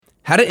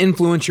how to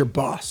influence your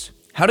boss,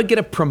 how to get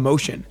a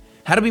promotion,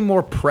 how to be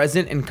more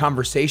present in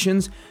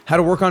conversations, how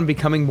to work on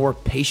becoming more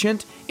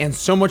patient, and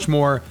so much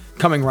more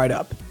coming right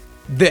up.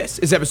 This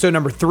is episode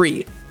number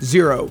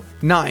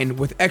 309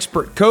 with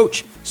expert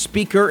coach,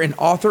 speaker, and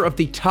author of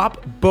the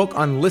top book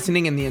on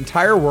listening in the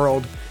entire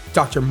world,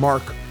 Dr.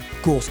 Mark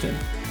Goulston.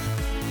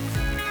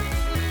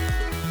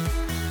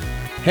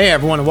 Hey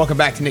everyone, and welcome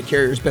back to Nick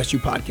Carrier's Best You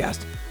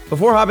podcast.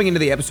 Before hopping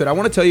into the episode, I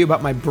want to tell you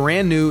about my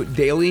brand new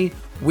daily,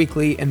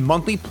 weekly, and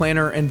monthly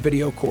planner and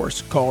video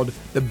course called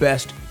The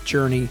Best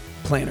Journey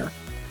Planner.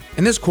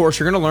 In this course,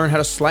 you're going to learn how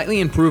to slightly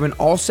improve in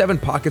all 7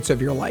 pockets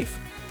of your life: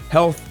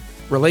 health,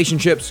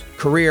 relationships,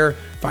 career,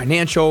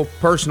 financial,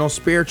 personal,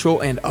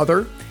 spiritual, and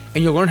other.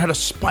 And you'll learn how to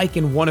spike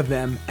in one of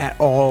them at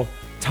all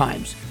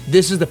times.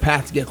 This is the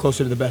path to get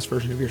closer to the best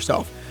version of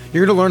yourself.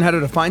 You're going to learn how to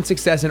define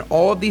success in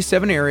all of these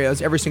 7 areas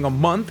every single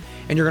month,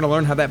 and you're going to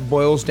learn how that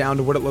boils down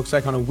to what it looks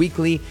like on a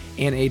weekly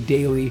and a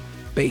daily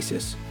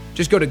basis.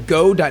 Just go to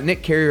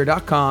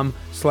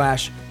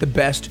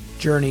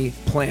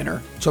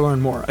go.nickcarrier.com/thebestjourneyplanner to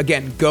learn more.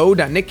 Again,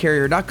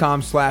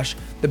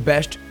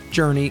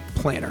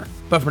 go.nickcarrier.com/thebestjourneyplanner.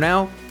 But for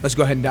now, let's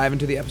go ahead and dive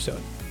into the episode.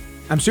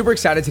 I'm super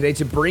excited today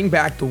to bring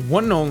back the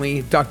one and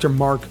only Dr.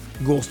 Mark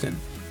Goulston.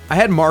 I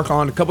had Mark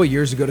on a couple of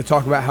years ago to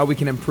talk about how we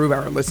can improve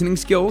our listening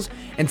skills,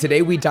 and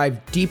today we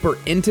dive deeper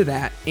into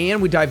that,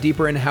 and we dive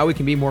deeper into how we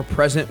can be more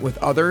present with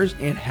others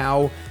and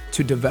how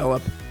to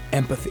develop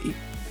empathy.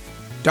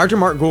 Dr.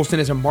 Mark Goulston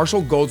is a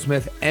Marshall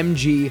Goldsmith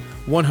MG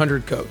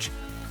 100 coach,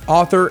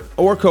 author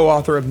or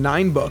co-author of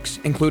 9 books,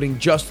 including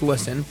Just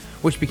Listen,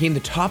 which became the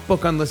top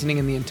book on listening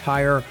in the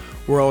entire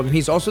world, and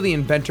he's also the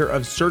inventor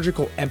of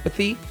surgical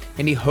empathy,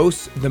 and he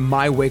hosts the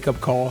My Wake Up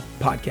Call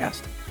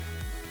podcast.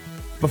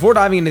 Before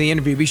diving into the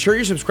interview, be sure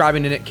you're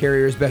subscribing to Nick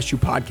Carrier's Best You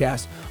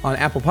podcast on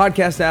Apple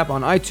Podcast app,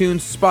 on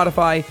iTunes,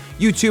 Spotify,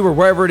 YouTube, or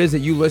wherever it is that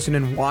you listen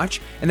and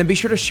watch. And then be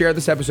sure to share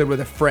this episode with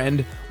a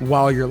friend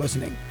while you're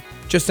listening.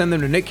 Just send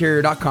them to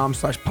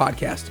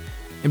nickcarrier.com/podcast.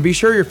 And be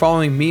sure you're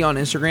following me on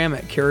Instagram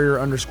at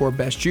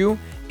carrier_bestyou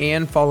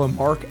and follow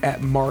Mark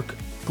at Mark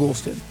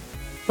Goulston.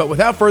 But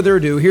without further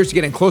ado, here's to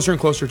getting closer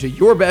and closer to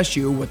your best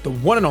you with the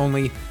one and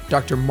only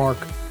Dr. Mark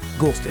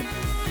Goulston.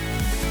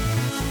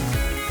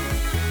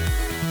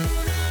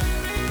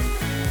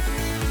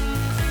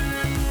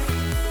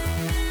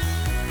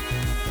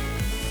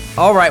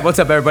 All right, what's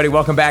up, everybody?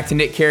 Welcome back to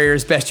Nick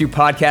Carrier's Best You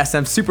podcast.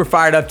 I'm super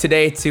fired up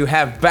today to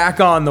have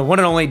back on the one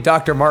and only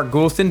Dr. Mark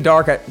Goulston.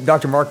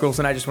 Dr. Mark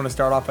Goulston, I just want to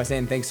start off by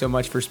saying thanks so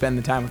much for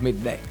spending the time with me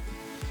today.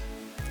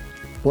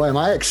 Boy, am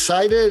I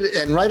excited.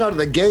 And right out of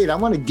the gate, I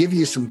want to give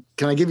you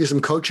can I give you some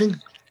coaching?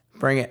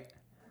 Bring it.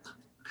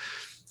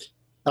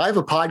 I have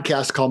a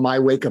podcast called My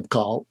Wake Up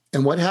Call.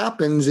 And what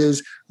happens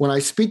is when I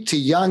speak to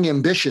young,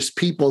 ambitious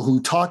people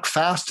who talk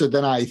faster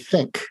than I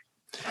think,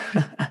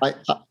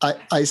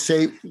 I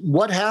say,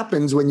 what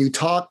happens when you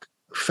talk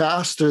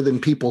faster than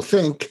people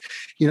think?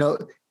 You know,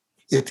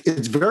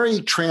 it's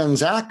very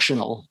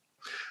transactional.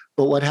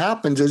 But what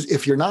happens is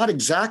if you're not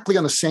exactly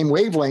on the same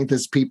wavelength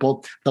as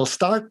people, they'll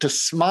start to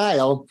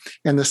smile.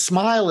 And the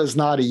smile is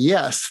not a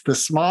yes. The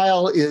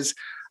smile is,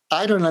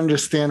 I don't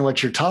understand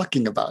what you're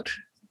talking about.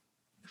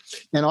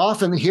 And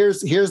often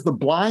here's the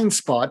blind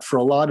spot for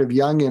a lot of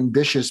young,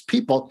 ambitious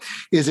people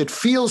is it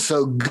feels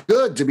so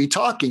good to be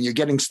talking. You're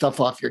getting stuff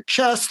off your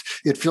chest.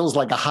 It feels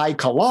like a high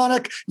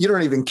colonic. You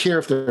don't even care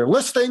if they're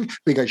listening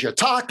because you're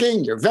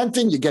talking, you're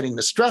venting, you're getting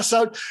the stress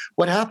out.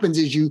 What happens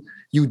is you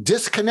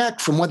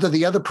disconnect from whether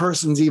the other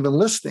person's even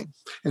listening.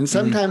 And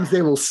sometimes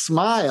they will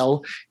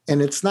smile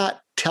and it's not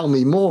tell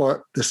me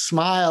more. The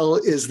smile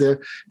is they're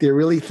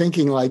really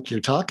thinking like you're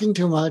talking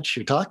too much,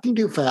 you're talking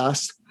too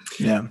fast.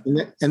 Yeah.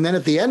 And then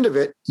at the end of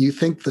it, you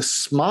think the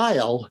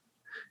smile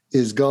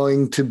is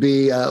going to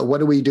be, what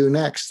do we do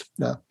next?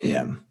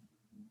 Yeah.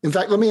 In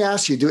fact, let me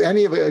ask you, do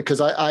any of it,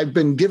 because I've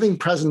been giving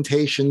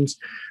presentations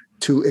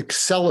to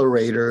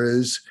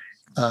accelerators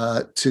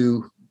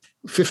to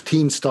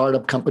 15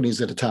 startup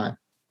companies at a time.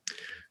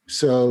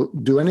 So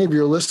do any of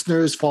your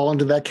listeners fall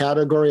into that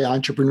category,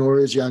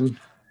 entrepreneurs, young?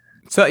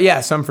 So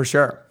yeah, some for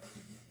sure.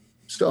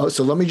 So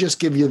let me just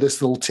give you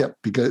this little tip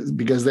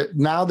because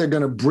now they're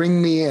going to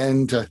bring me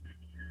in to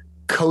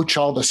coach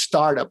all the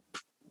startup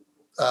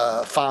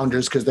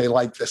founders because they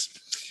like this.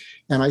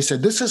 And I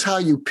said, this is how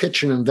you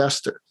pitch an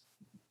investor.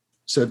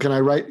 So can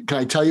I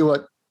tell you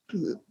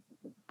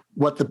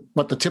what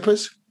the tip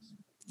is?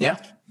 Yeah.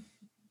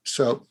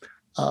 So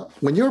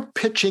when you're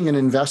pitching an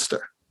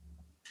investor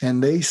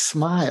and they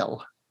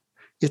smile,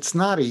 it's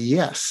not a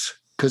yes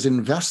because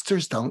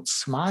investors don't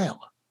smile.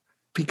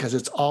 Because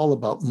it's all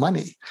about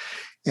money.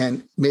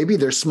 And maybe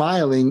they're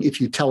smiling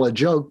if you tell a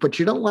joke, but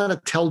you don't want to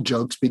tell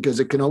jokes because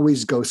it can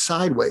always go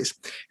sideways.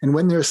 And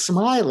when they're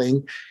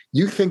smiling,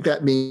 you think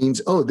that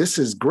means, oh, this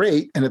is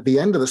great. And at the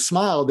end of the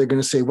smile, they're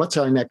going to say, what's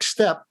our next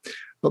step?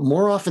 But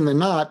more often than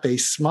not, they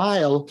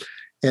smile.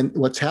 And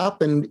what's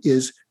happened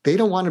is they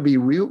don't want to be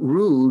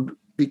rude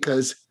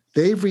because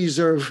they've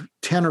reserved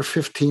 10 or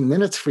 15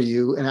 minutes for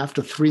you. And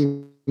after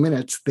 3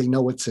 minutes, they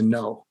know it's a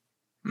no.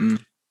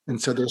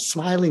 And so they're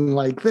smiling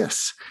like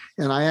this.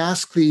 And I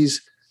ask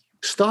these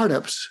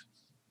startups,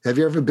 have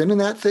you ever been in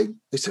that thing?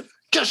 They said,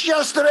 just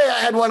yesterday I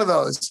had one of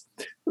those.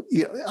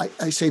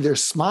 I say they're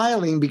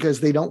smiling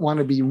because they don't want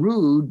to be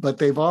rude, but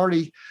they've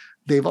already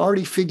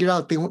figured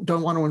out they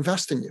don't want to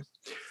invest in you.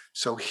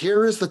 So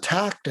here is the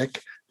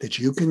tactic that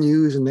you can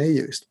use and they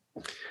used.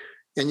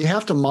 And you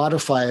have to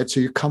modify it so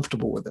you're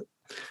comfortable with it.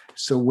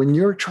 So when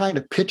you're trying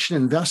to pitch an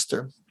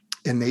investor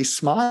and they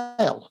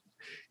smile,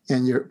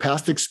 and your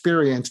past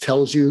experience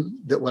tells you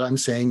that what I'm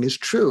saying is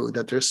true,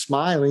 that they're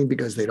smiling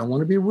because they don't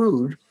want to be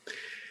rude,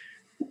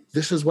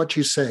 this is what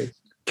you say.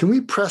 Can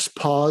we press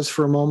pause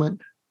for a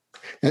moment?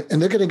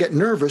 And they're going to get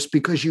nervous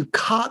because you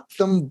caught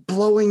them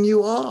blowing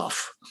you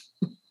off.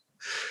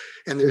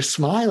 And they're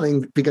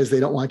smiling because they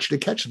don't want you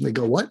to catch them. They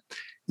go, what?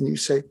 And you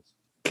say,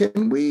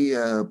 can we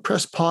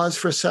press pause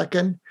for a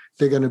second?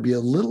 They're going to be a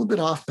little bit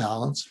off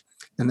balance.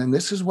 And then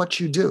this is what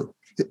you do.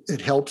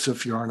 It helps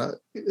if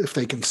if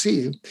they can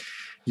see you.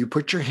 You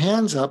put your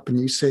hands up and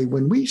you say,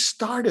 when we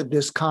started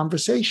this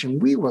conversation,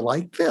 we were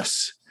like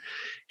this.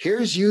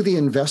 Here's you, the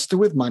investor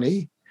with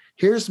money.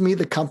 Here's me,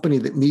 the company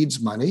that needs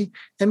money.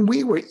 And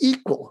we were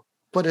equal,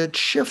 but it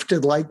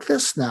shifted like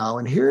this now.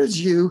 And here's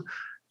you,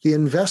 the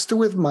investor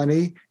with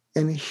money.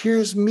 And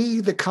here's me,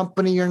 the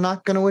company you're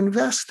not going to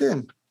invest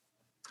in.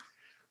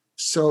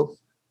 So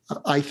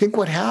I think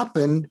what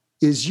happened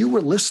is you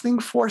were listening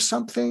for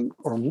something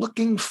or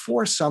looking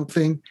for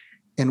something,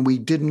 and we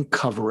didn't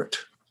cover it.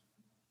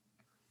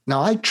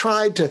 Now, I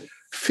tried to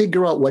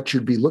figure out what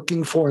you'd be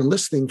looking for and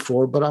listening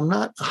for, but I'm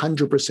not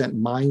 100%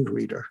 mind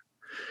reader.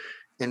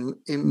 And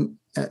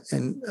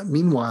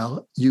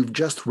meanwhile, you've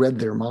just read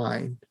their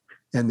mind,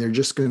 and they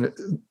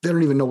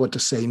don't even know what to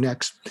say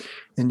next.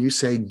 And you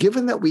say,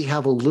 given that we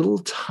have a little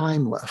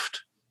time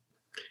left,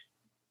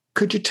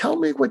 could you tell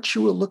me what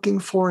you were looking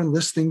for and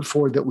listening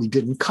for that we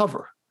didn't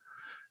cover?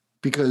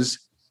 Because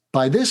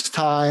by this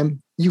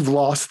time, you've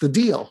lost the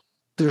deal.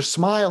 They're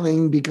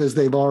smiling because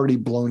they've already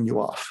blown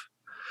you off.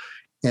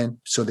 And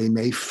so they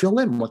may fill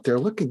in what they're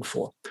looking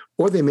for,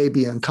 or they may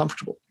be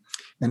uncomfortable.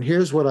 And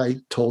here's what I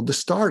told the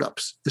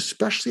startups,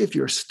 especially if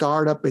you're a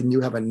startup and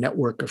you have a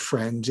network of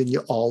friends, and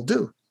you all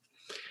do.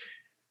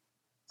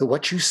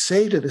 What you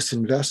say to this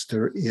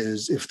investor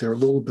is, if they're a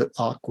little bit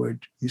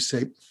awkward, you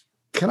say,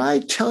 can I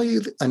tell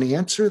you an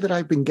answer that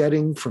I've been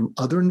getting from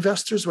other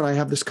investors when I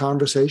have this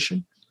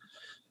conversation?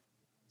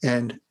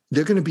 And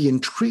they're going to be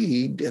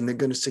intrigued, and they're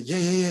going to say,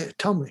 yeah,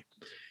 tell me.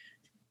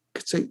 I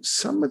could say,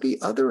 some of the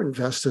other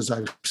investors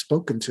I've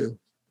spoken to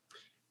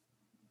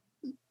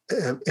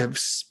have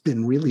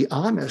been really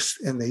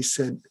honest, and they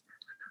said,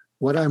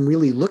 what I'm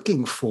really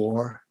looking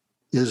for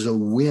is a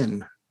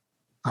win.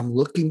 I'm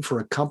looking for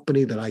a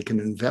company that I can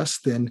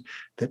invest in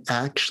that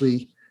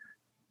actually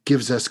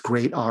gives us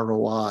great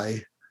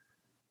ROI,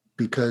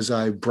 because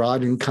I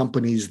brought in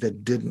companies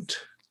that didn't.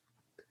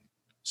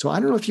 So I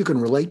don't know if you can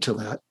relate to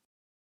that.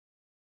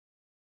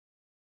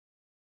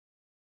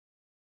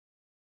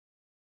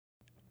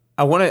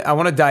 I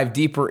want to dive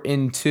deeper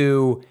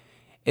into,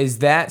 is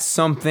that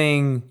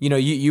something,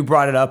 you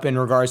brought it up in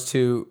regards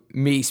to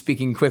me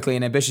speaking quickly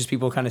and ambitious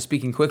people kind of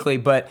speaking quickly,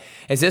 but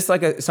is this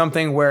like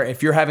something where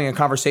if you're having a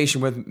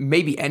conversation with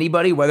maybe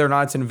anybody, whether or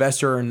not it's an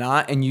investor or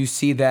not, and you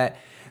see that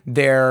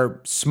they're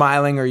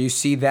smiling, or you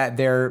see that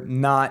they're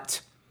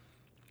not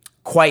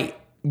quite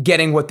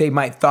getting what they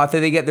might thought that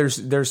they get,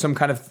 there's some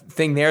kind of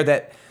thing there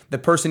that the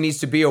person needs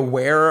to be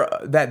aware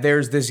that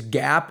there's this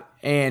gap,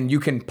 and you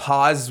can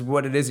pause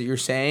what it is that you're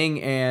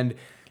saying and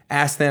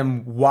ask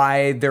them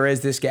why there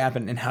is this gap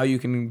and how you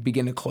can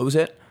begin to close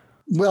it?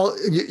 Well,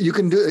 you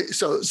can do it.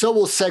 So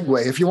we'll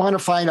segue. If you want to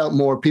find out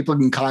more, people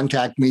can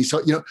contact me.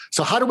 So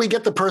how do we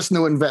get the person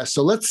to invest?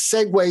 So let's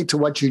segue to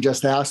what you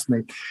just asked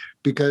me,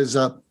 because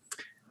a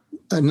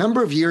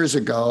number of years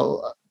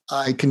ago,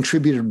 I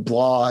contributed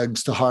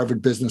blogs to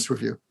Harvard Business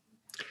Review.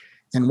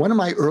 And one of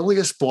my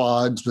earliest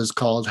blogs was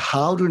called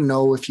How to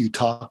Know If You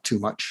Talk Too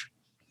Much.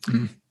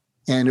 Mm.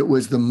 And it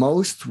was the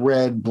most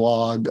read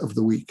blog of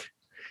the week.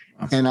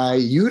 And I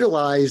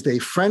utilized a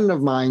friend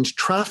of mine's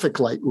traffic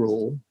light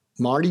rule,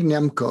 Marty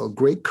Nemko,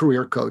 great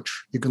career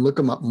coach. You can look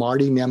him up,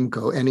 Marty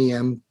Nemko,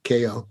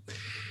 Nemko.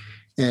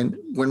 And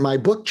when my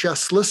book,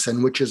 Just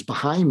Listen, which is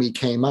behind me,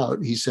 came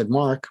out, he said,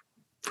 Mark,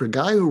 for a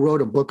guy who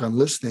wrote a book on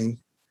listening,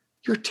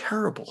 you're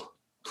terrible.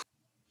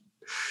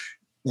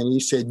 And he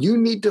said, you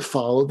need to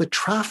follow the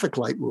traffic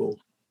light rule.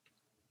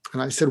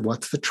 And I said,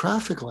 what's the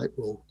traffic light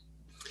rule?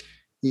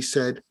 He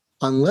said,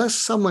 unless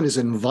someone is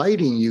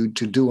inviting you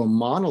to do a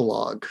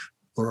monologue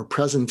or a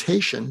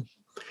presentation,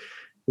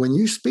 when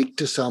you speak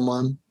to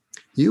someone,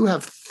 you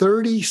have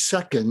 30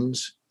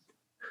 seconds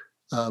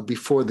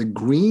before the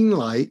green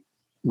light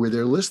where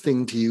they're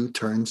listening to you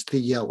turns to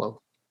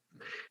yellow.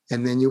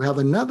 And then you have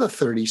another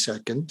 30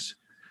 seconds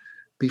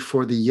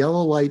before the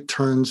yellow light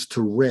turns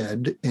to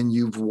red and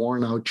you've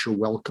worn out your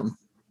welcome.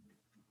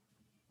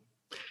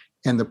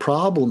 And the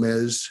problem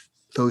is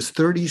those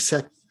 30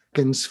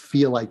 seconds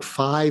feel like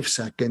 5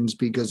 seconds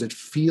because it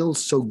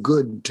feels so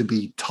good to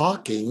be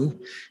talking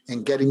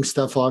and getting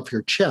stuff off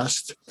your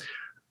chest.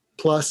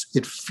 Plus,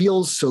 it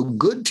feels so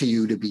good to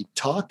you to be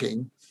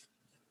talking.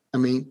 I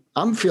mean,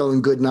 I'm feeling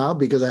good now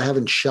because I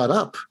haven't shut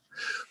up,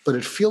 but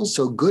it feels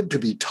so good to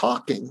be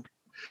talking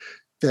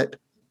that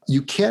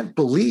you can't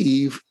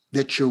believe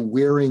that you're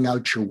wearing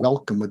out your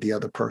welcome with the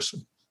other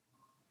person.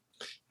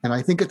 And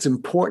I think it's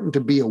important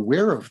to be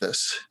aware of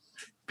this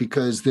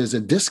because there's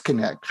a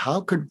disconnect.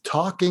 How could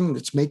talking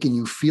that's making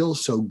you feel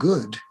so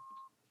good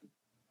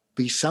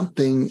be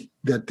something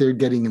that they're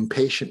getting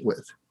impatient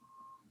with?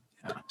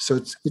 Yeah. So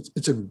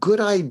it's a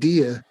good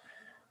idea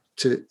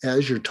to,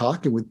 as you're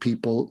talking with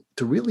people,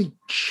 to really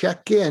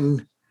check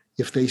in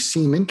if they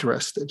seem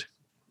interested.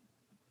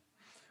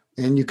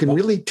 And you can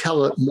really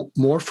tell it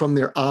more from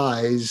their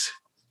eyes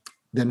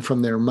than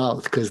from their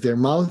mouth, because their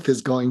mouth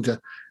is going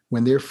to,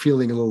 when they're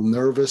feeling a little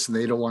nervous and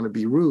they don't want to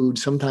be rude,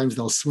 sometimes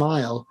they'll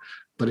smile.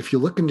 But if you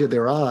look into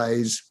their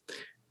eyes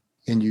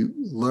and you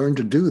learn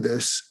to do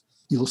this,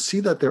 you'll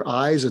see that their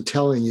eyes are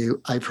telling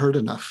you, I've heard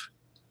enough.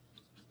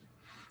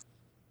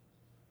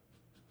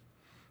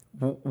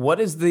 What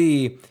is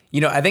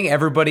I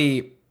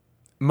think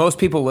most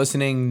people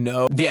listening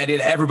know the idea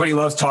that everybody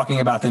loves talking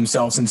about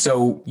themselves. And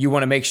so you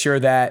want to make sure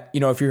that,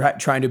 if you're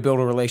trying to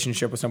build a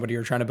relationship with somebody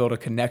or trying to build a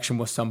connection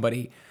with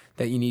somebody,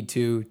 that you need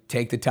to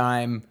take the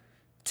time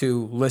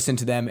to listen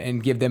to them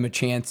and give them a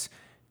chance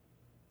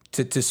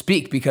to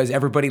speak, because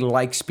everybody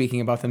likes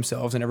speaking about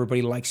themselves and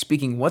everybody likes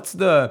speaking. What's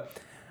the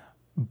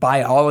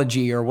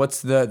biology or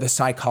what's the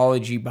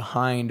psychology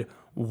behind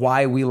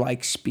why we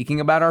like speaking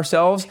about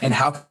ourselves, and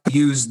how can we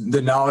use the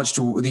knowledge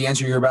to the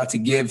answer you're about to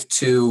give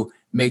to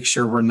make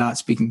sure we're not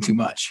speaking too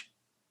much?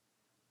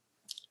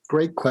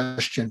 Great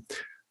question.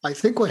 I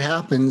think what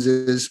happens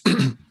is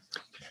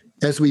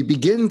as we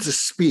begin to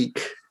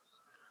speak,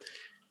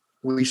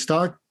 we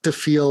start to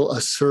feel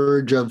a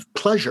surge of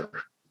pleasure,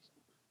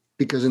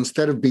 because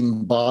instead of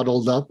being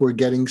bottled up, we're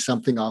getting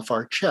something off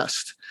our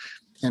chest.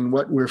 And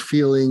what we're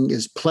feeling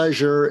is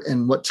pleasure.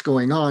 And what's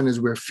going on is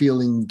we're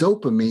feeling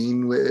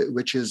dopamine,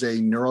 which is a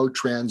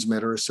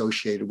neurotransmitter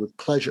associated with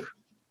pleasure.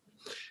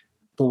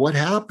 But what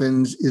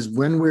happens is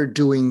when we're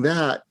doing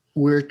that,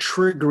 we're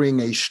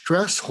triggering a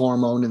stress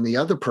hormone in the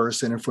other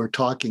person if we're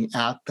talking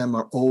at them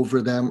or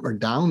over them or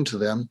down to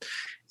them.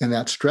 And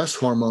that stress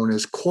hormone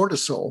is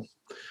cortisol.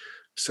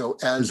 So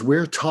as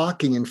we're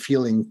talking and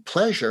feeling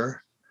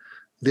pleasure,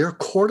 their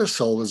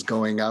cortisol is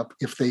going up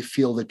if they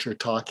feel that you're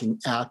talking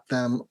at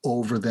them,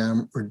 over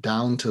them, or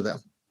down to them.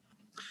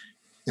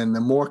 And the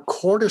more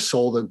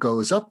cortisol that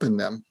goes up in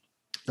them,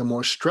 the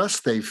more stress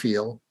they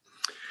feel,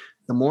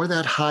 the more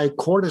that high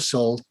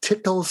cortisol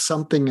tickles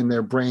something in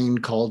their brain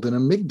called an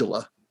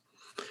amygdala.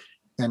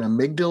 And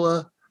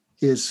amygdala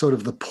is sort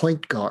of the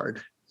point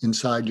guard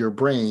inside your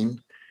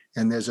brain.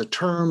 And there's a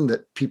term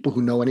that people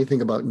who know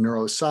anything about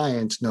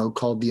neuroscience know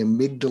called the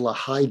amygdala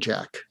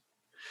hijack.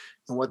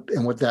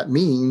 And what that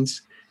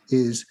means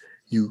is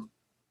you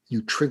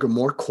trigger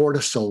more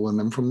cortisol in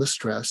them from the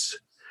stress,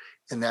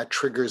 and that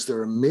triggers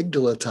their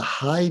amygdala to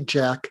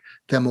hijack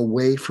them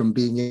away from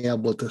being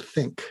able to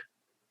think.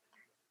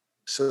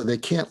 So they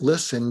can't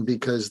listen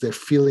because they're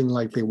feeling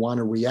like they want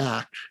to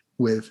react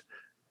with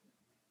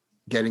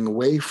getting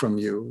away from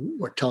you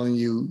or telling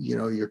you,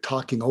 you're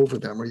talking over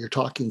them or you're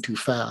talking too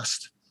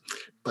fast,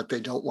 but they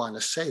don't want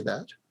to say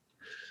that.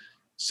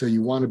 So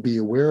you want to be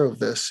aware of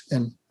this.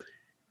 And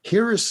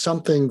here is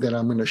something that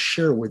I'm going to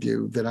share with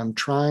you that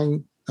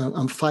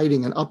I'm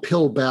fighting an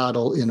uphill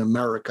battle in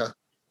America,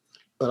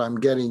 but I'm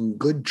getting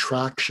good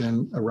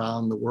traction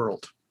around the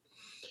world.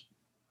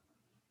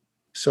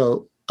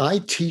 So I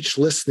teach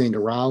listening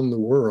around the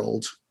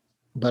world,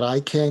 but I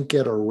can't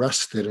get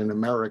arrested in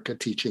America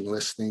teaching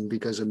listening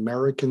because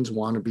Americans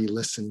want to be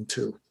listened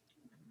to.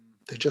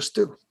 They just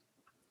do.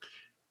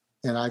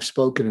 And I've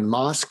spoken in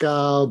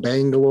Moscow,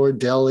 Bangalore,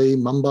 Delhi,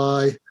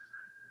 Mumbai,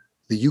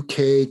 the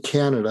UK,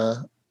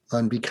 Canada,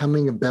 on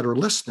becoming a better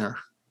listener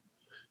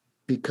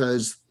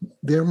because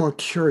they're more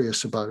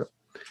curious about it.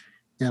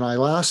 And I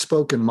last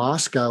spoke in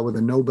Moscow with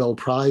a Nobel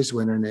Prize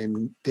winner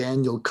named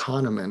Daniel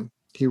Kahneman.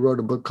 He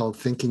wrote a book called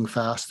Thinking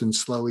Fast and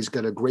Slow. He's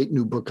got a great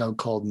new book out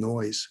called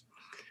Noise.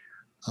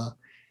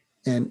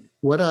 And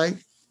what I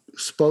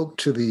spoke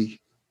to the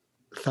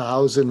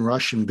 1,000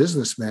 Russian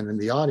businessmen in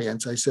the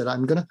audience, I said,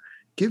 I'm going to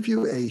give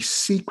you a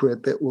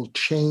secret that will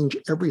change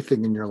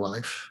everything in your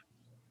life.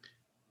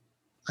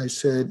 I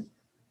said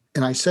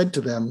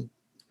to them,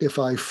 if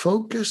I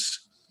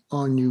focus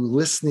on you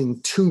listening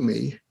to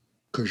me,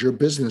 because you're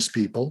business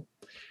people,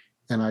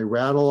 and I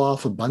rattle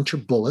off a bunch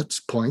of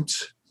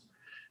points,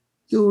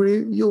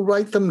 you'll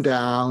write them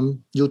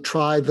down, you'll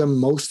try them,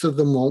 most of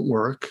them won't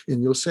work,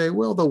 and you'll say,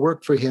 well, they'll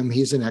work for him,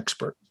 he's an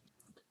expert.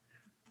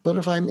 But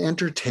if I'm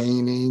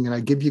entertaining and I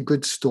give you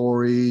good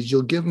stories,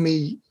 you'll give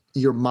me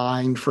your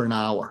mind for an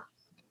hour.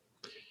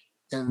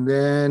 And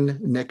then,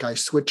 Nick, I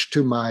switched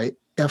to my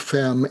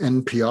FM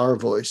NPR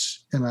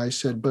voice. And I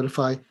said, but if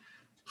I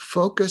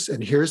focus,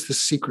 and here's the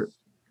secret.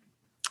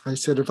 I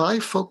said, if I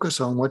focus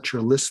on what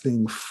you're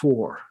listening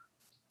for,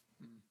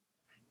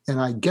 and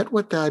I get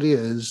what that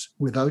is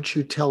without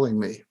you telling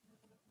me,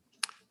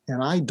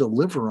 and I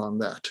deliver on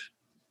that,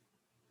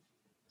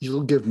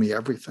 you'll give me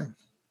everything.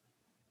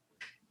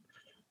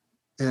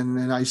 And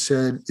then I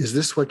said, is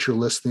this what you're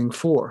listening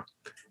for?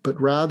 But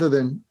rather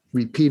than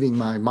repeating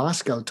my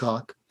Moscow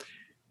talk,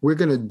 we're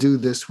going to do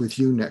this with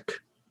you, Nick,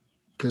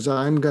 because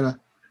I'm going to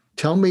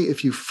tell me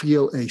if you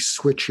feel a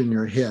switch in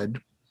your head,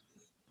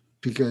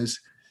 because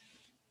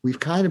we've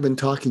kind of been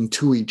talking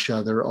to each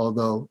other,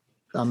 although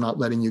I'm not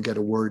letting you get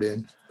a word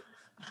in.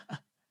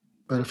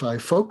 But if I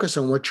focus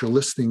on what you're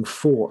listening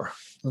for,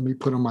 let me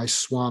put on my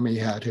Swami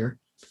hat here.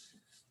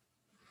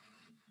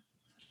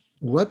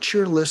 What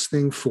you're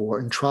listening for,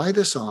 and try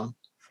this on,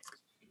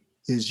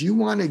 is you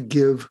want to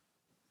give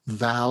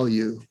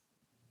value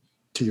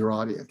to your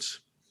audience.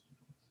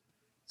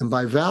 And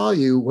by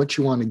value, what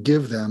you want to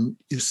give them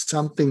is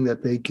something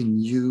that they can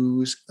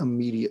use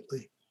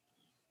immediately.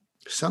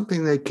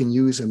 Something they can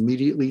use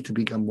immediately to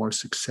become more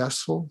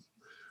successful,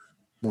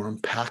 more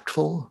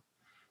impactful,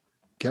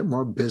 get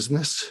more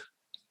business.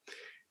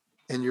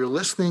 And you're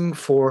listening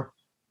for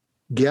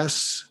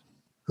guests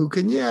who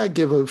can,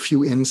 give a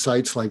few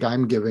insights like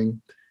I'm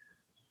giving,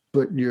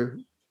 but you're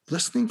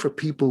listening for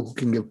people who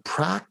can give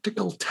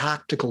practical,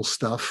 tactical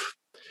stuff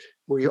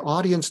where your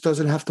audience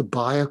doesn't have to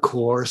buy a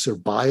course or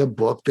buy a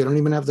book. They don't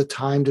even have the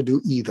time to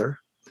do either,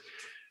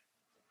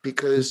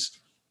 because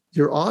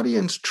your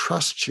audience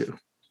trusts you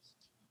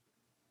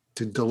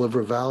to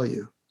deliver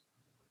value.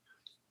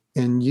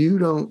 And you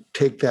don't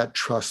take that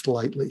trust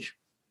lightly.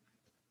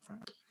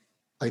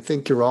 I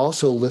think you're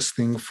also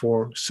listening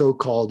for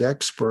so-called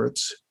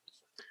experts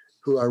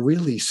who are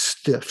really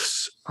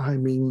stiffs. I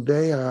mean,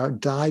 they are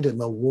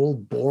dyed-in-the-wool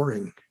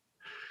boring,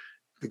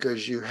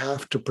 because you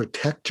have to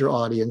protect your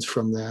audience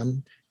from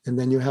them. And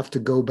then you have to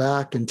go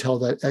back and tell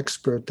that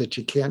expert that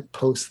you can't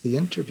post the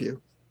interview.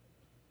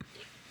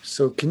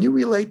 So can you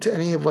relate to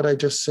any of what I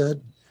just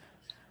said?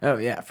 Oh,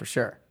 yeah, for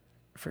sure.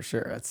 For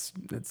sure. That's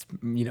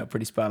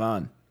pretty spot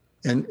on.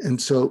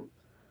 And so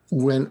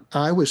when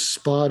I was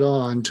spot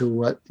on to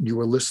what you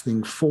were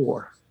listening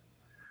for,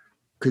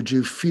 could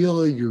you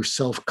feel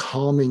yourself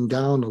calming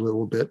down a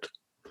little bit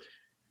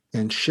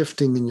and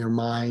shifting in your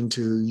mind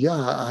to,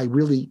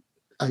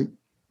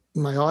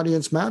 my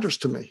audience matters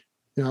to me.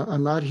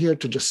 I'm not here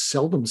to just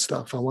sell them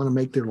stuff. I want to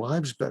make their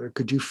lives better.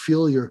 Could you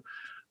feel your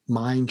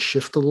mind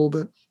shift a little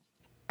bit?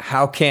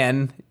 How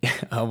can,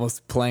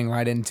 almost playing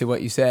right into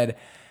what you said,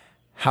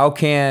 how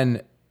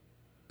can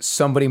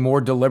somebody more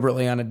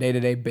deliberately on a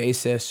day-to-day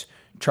basis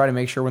try to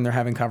make sure when they're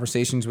having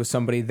conversations with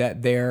somebody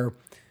that they're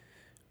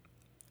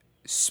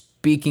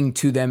speaking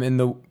to them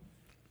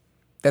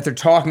that they're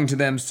talking to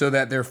them so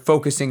that they're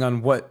focusing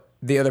on what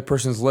the other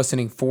person's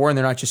listening for, and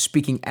they're not just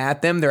speaking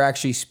at them, they're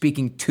actually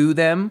speaking to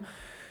them,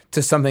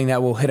 to something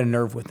that will hit a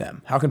nerve with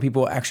them? How can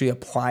people actually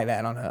apply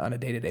that on a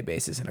day-to-day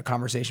basis, in a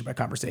conversation by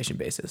conversation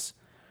basis?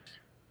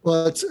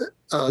 Well, this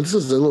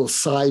is a little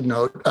side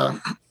note.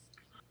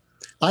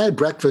 I had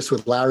breakfast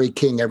with Larry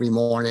King every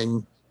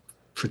morning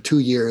for 2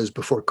 years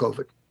before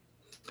COVID.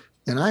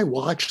 And I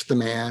watched the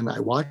man, I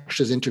watched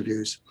his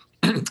interviews.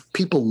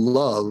 People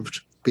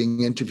loved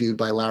being interviewed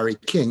by Larry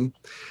King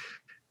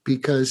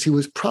because he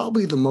was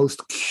probably the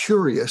most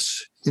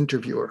curious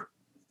interviewer.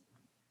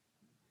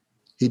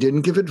 He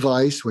didn't give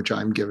advice, which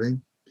I'm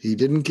giving. He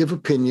didn't give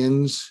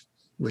opinions,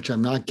 which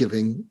I'm not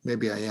giving.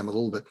 Maybe I am a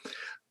little bit.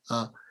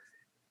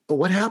 But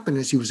what happened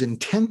is he was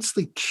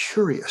intensely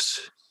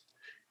curious,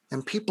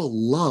 and people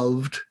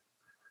loved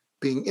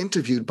being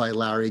interviewed by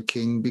Larry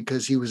King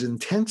because he was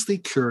intensely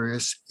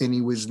curious and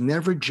he was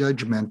never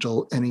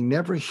judgmental and he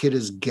never hit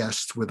his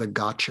guests with a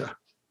gotcha.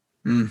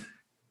 Mm.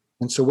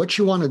 And so what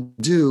you want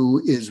to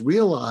do is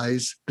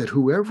realize that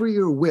whoever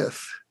you're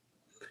with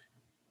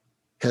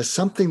has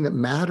something that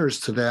matters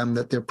to them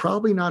that they're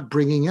probably not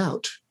bringing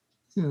out,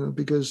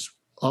 because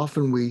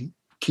often we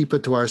keep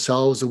it to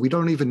ourselves and we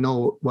don't even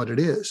know what it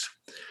is.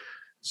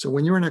 So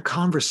when you're in a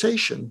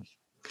conversation,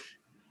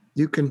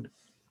 you can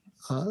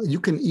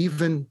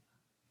even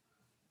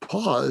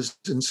pause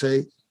and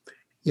say,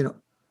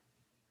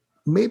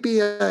 maybe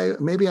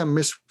I'm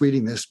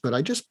misreading this, but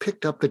I just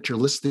picked up that you're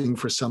listening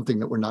for something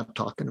that we're not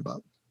talking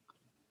about.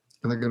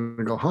 And they're going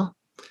to go, huh?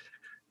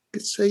 You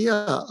could say,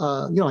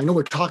 I know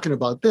we're talking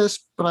about this,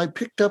 but I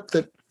picked up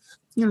that,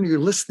 you're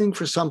listening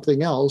for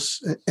something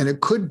else. And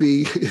it could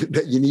be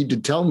that you need to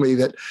tell me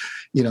that,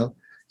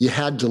 you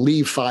had to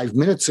leave 5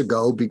 minutes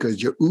ago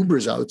because your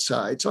Uber's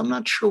outside. So I'm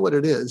not sure what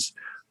it is,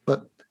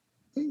 but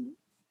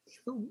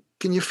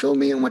can you fill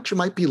me in what you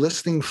might be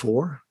listening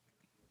for?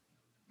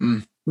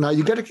 Mm. Now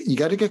you got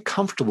to get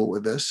comfortable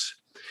with this,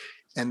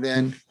 and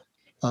then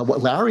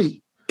what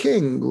Larry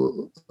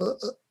King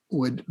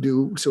would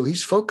do. So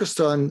he's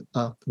focused on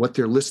what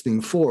they're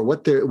listening for.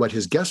 What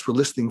his guests were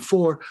listening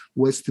for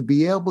was to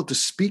be able to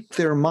speak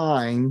their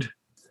mind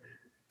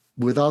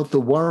without the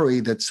worry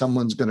that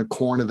someone's going to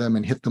corner them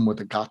and hit them with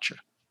a gotcha.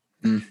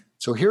 Mm.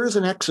 So here is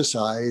an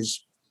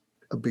exercise,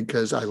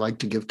 because I like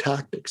to give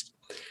tactics.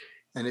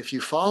 And if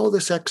you follow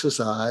this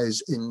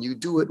exercise and you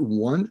do it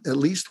at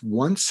least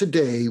once a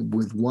day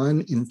with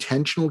one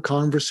intentional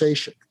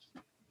conversation,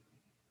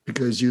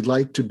 because you'd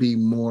like to be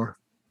more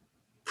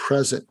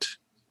present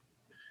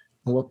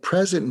And what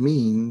present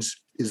means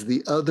is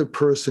the other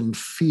person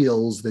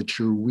feels that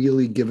you're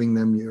really giving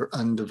them your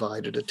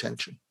undivided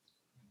attention.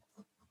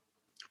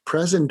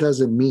 Present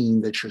doesn't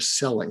mean that you're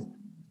selling.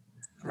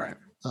 Right.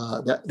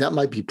 That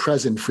might be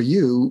present for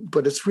you,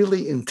 but it's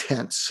really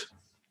intense.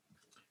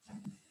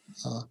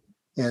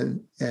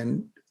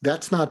 And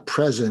that's not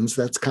presence,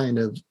 that's kind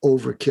of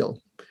overkill.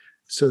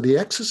 So the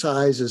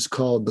exercise is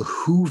called the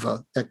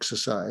HUVA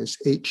exercise,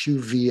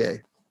 HUVA.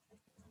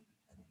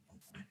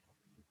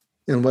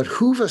 And what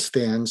HUVA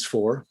stands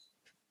for,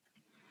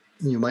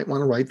 you might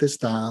want to write this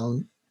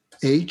down.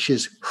 H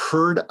is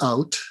heard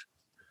out.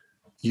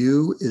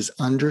 U is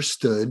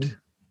understood.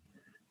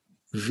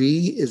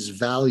 V is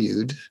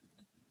valued.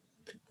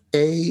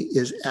 A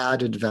is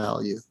added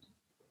value.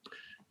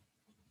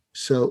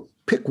 So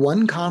pick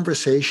one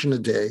conversation a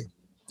day.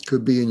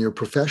 Could be in your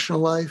professional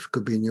life,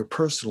 could be in your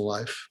personal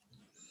life.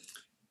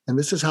 And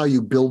this is how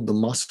you build the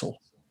muscle.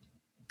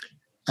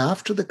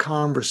 After the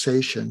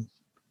conversation,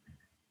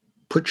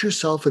 put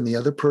yourself in the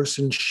other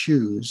person's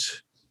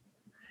shoes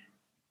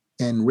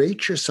and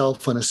rate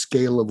yourself on a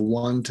scale of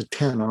 1 to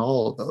 10 on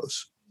all of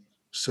those.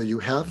 So you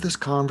have this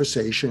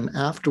conversation.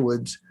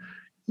 Afterwards,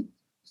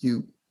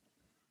 you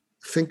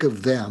think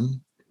of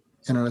them,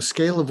 and on a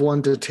scale of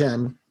 1 to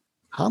 10,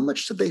 how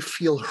much did they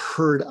feel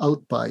heard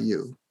out by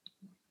you?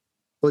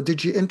 Or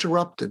did you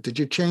interrupt it? Did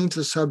you change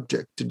the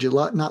subject? Did you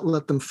not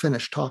let them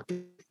finish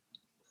talking?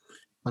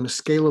 On a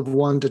scale of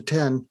 1 to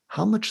 10,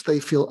 how much they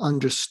feel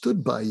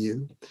understood by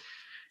you?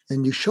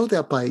 And you show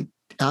that by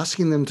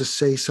asking them to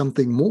say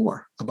something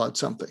more about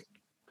something.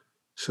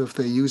 So if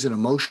they use an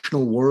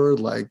emotional word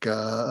like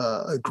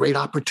a great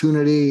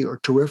opportunity or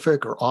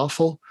terrific or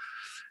awful,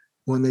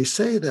 when they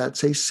say that,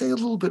 say a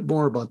little bit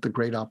more about the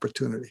great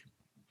opportunity.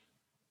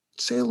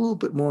 Say a little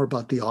bit more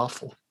about the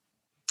awful.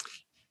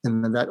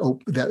 And then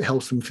that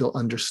helps them feel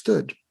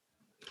understood.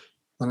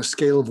 On a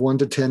scale of 1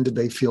 to 10, did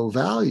they feel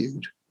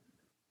valued?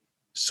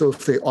 So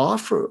if they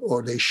offer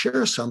or they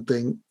share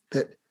something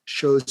that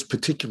shows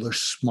particular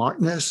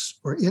smartness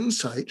or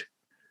insight,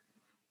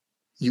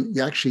 you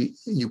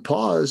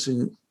pause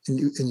and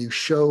you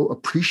show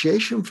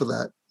appreciation for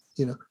that.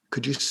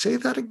 Could you say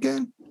that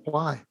again?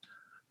 Why?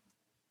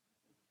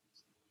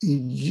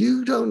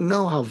 You don't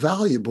know how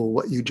valuable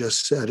what you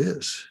just said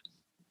is.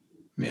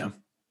 Yeah.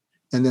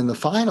 And then the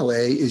final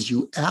A is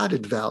you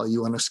added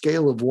value on a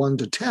scale of 1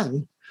 to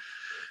 10.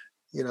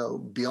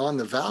 Beyond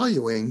the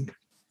valuing,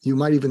 you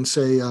might even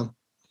say,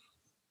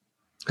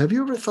 have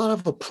you ever thought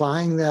of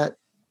applying that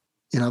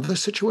in other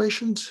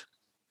situations?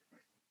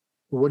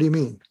 Well, what do you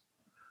mean?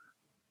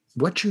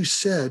 What you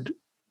said,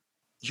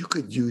 you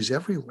could use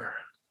everywhere.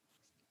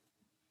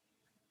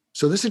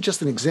 So this is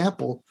just an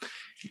example.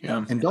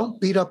 Yeah. And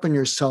don't beat up on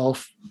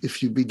yourself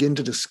if you begin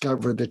to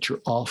discover that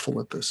you're awful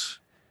at this.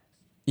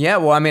 Yeah,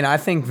 well, I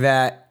think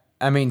that,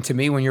 to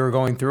me, when you were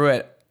going through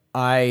it,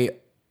 I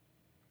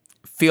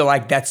feel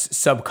like that's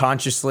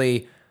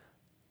subconsciously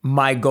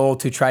my goal,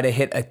 to try to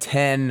hit a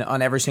 10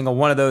 on every single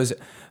one of those,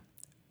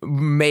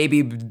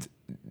 maybe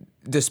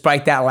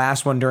despite that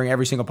last one during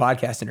every single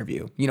podcast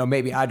interview.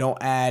 Maybe I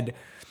don't add,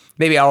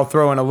 maybe I'll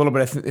throw in a little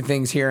bit of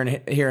things here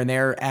and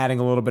there, adding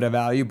a little bit of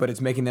value, but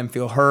it's making them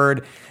feel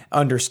heard,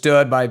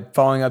 understood by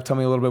following up, tell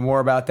me a little bit more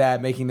about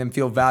that, making them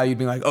feel valued,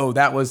 being like, oh,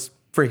 that was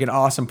freaking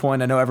awesome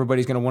point. I know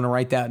everybody's going to want to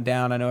write that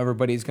down. I know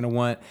everybody's going to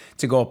want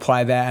to go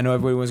apply that. I know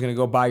everyone's going to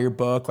go buy your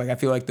book. Like, I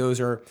feel like those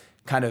are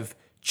kind of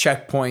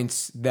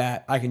checkpoints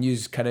that I can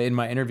use kind of in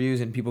my interviews,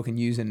 and people can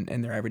use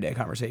in their everyday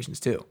conversations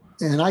too.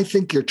 And I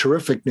think you're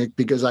terrific, Nick,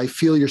 because I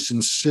feel your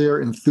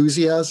sincere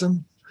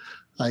enthusiasm.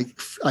 I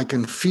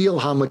can feel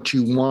how much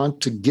you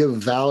want to give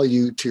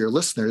value to your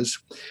listeners.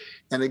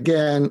 And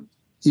again,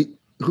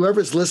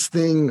 whoever's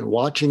listening or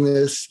watching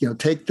this,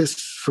 take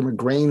this with a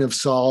grain of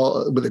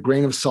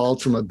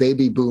salt from a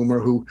baby boomer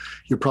who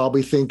you're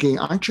probably thinking,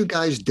 aren't you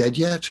guys dead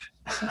yet?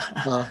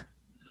 Now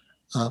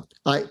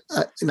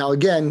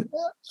again,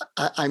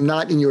 I'm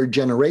not in your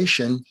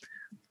generation,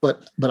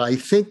 but I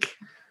think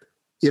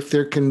if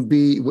there can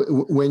be,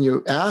 when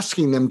you're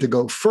asking them to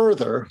go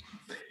further,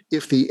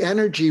 if the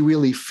energy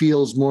really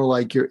feels more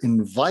like you're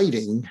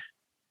inviting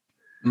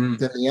than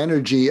the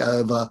energy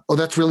of, oh,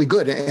 that's really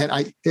good.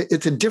 And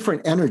it's a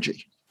different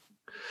energy.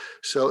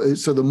 So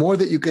the more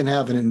that you can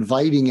have an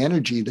inviting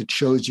energy that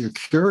shows you're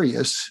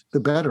curious, the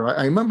better.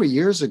 I remember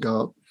years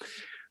ago,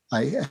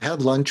 I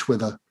had lunch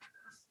with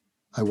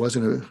I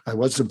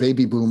was a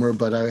baby boomer,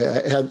 but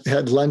I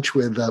had lunch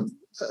with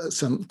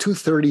some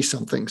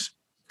 230-somethings.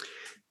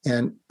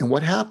 And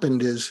what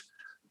happened is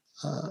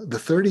the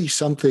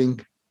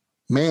 30-something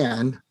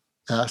man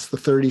asked the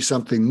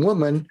 30-something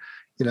woman,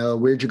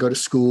 where'd you go to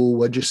school?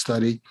 What'd you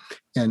study?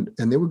 And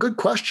they were good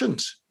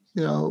questions,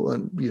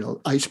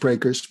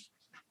 icebreakers.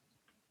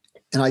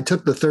 And I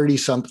took the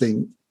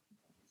 30-something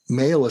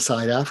male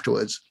aside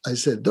afterwards. I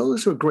said,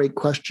 those were great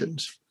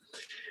questions.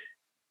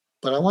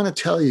 But I want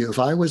to tell you, if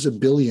I was a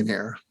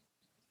billionaire,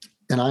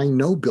 and I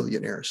know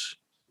billionaires,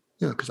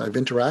 because I've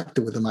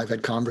interacted with them, I've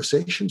had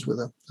conversations with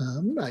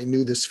them. I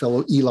knew this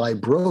fellow, Eli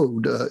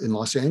Broad, in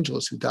Los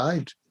Angeles, who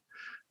died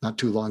not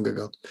too long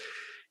ago.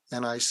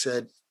 And I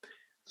said,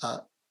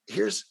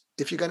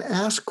 if you're going to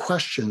ask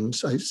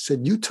questions, I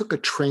said, you took a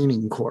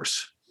training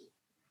course.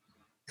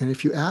 And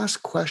if you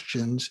ask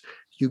questions,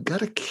 you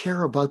got to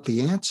care about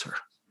the answer.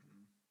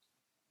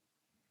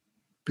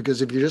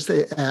 Because if you're just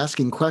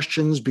asking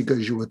questions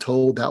because you were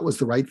told that was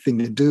the right thing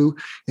to do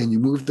and you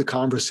move the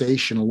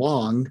conversation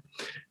along,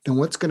 then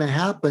what's going to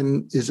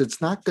happen is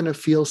it's not going to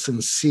feel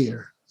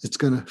sincere. It's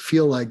going to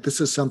feel like this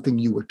is something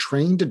you were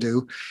trained to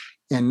do.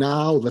 And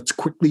now let's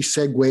quickly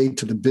segue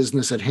to the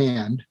business at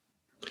hand.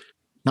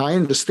 Now, I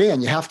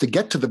understand you have to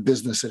get to the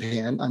business at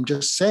hand. I'm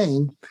just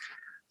saying,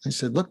 I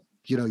said, look,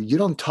 you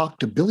don't talk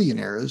to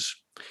billionaires.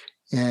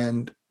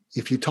 And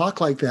if you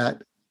talk like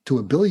that to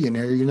a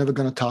billionaire, you're never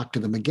going to talk to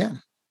them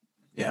again.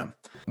 Yeah.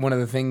 One of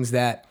the things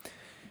that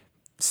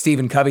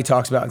Stephen Covey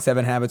talks about in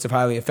 7 Habits of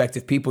Highly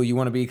Effective People, you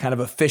want to be kind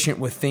of efficient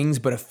with things,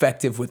 but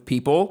effective with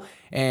people.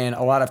 And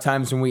a lot of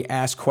times when we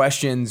ask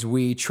questions,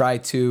 we try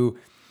to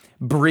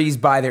breeze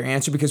by their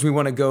answer because we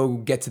want to go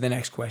get to the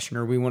next question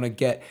or we want to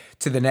get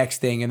to the next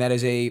thing. And that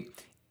is a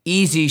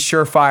easy,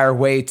 surefire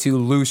way to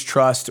lose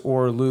trust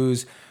or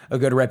lose a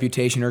good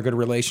reputation or a good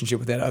relationship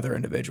with that other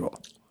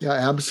individual. Yeah,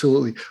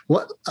 absolutely.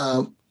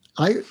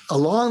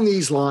 Along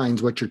these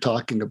lines, what you're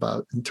talking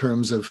about in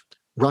terms of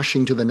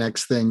rushing to the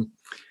next thing,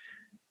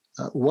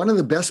 one of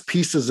the best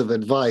pieces of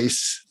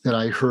advice that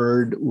I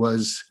heard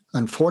was,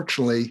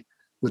 unfortunately,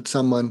 with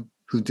someone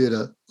who did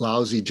a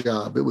lousy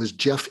job. It was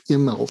Jeff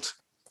Immelt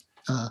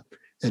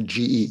at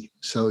GE.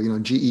 So,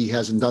 GE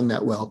hasn't done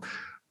that well.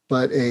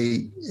 But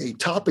a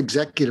top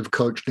executive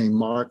coach named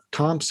Mark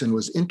Thompson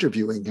was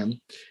interviewing him.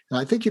 And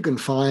I think you can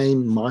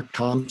find Mark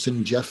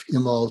Thompson, Jeff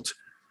Immelt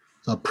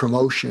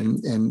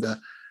promotion.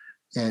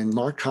 And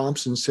Mark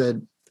Thompson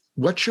said,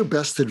 what's your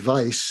best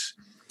advice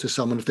to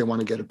someone if they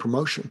want to get a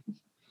promotion?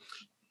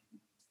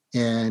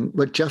 And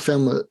what Jeff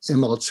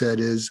Immelt said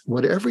is,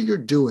 whatever you're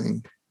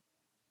doing,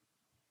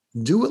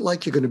 do it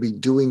like you're going to be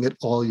doing it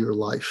all your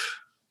life.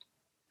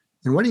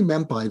 And what he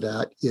meant by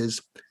that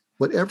is,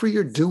 whatever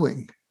you're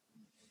doing,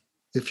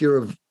 if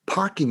you're a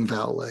parking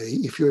valet,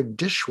 if you're a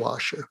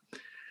dishwasher,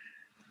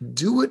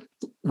 do it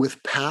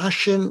with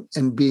passion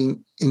and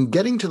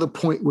getting to the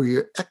point where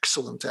you're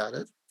excellent at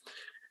it,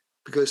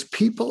 because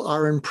people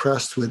are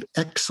impressed with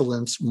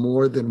excellence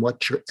more than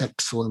what you're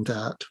excellent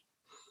at.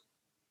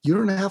 You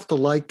don't have to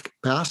like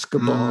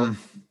basketball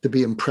to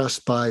be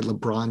impressed by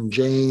LeBron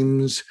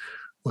James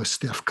or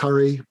Steph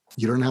Curry.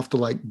 You don't have to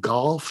like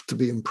golf to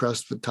be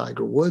impressed with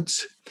Tiger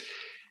Woods.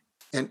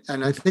 And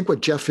I think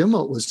what Jeff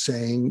Immelt was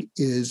saying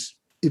is,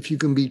 if you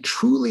can be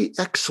truly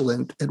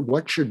excellent at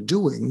what you're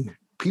doing,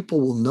 people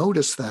will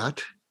notice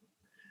that.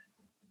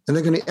 And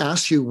they're going to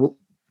ask you,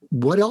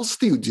 what else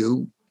do you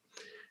do?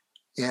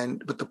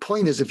 But the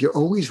point is, if you're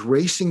always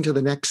racing to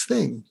the next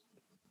thing,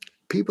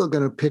 people are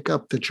going to pick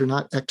up that you're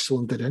not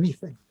excellent at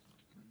anything.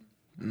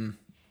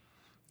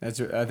 I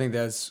think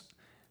that's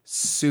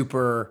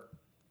super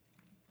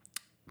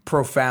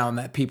profound,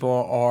 that people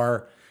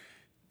are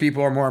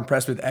more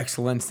impressed with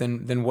excellence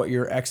than what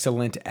you're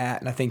excellent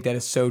at. And I think that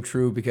is so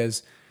true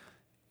because,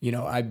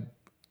 I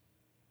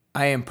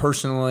am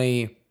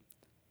personally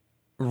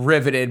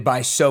riveted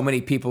by so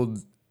many people,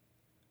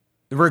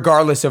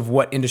 regardless of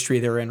what industry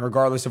they're in,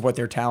 regardless of what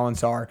their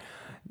talents are,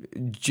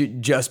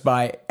 just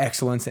by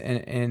excellence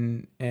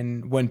and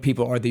when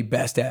people are the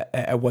best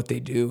at what they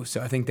do. So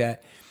I think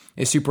that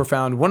is super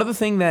profound. One of the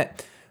things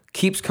that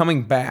keeps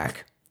coming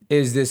back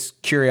is this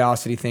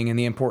curiosity thing and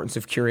the importance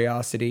of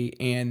curiosity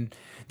and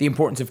the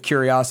importance of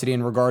curiosity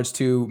in regards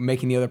to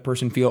making the other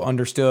person feel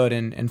understood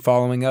and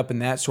following up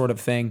and that sort of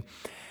thing.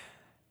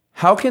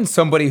 How can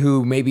somebody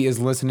who maybe is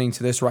listening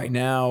to this right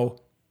now,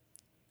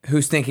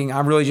 who's thinking,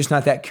 I'm really just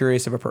not that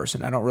curious of a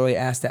person, I don't really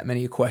ask that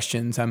many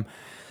questions,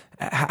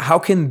 how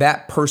can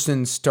that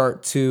person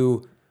start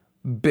to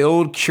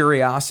build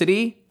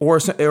curiosity, or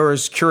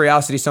is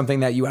curiosity something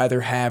that you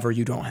either have or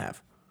you don't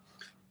have?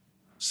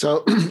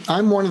 So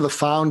I'm one of the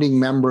founding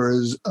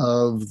members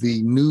of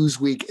the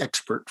Newsweek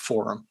Expert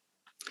Forum.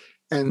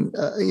 And,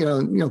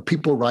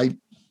 people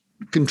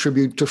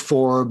contribute to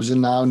Forbes,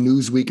 and now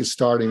Newsweek is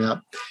starting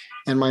up.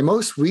 And my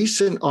most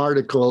recent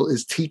article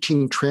is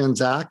teaching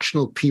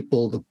transactional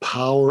people the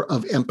power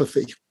of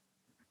empathy,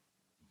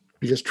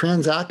 because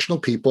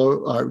transactional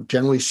people are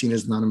generally seen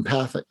as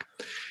non-empathic.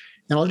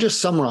 And I'll just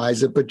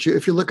summarize it, but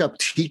if you look up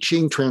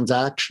teaching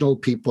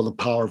transactional people the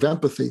power of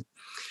empathy,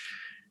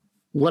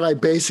 what I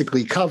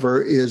basically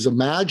cover is,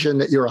 imagine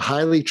that you're a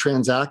highly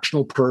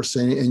transactional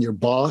person and your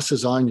boss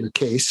is on your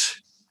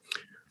case,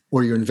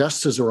 or your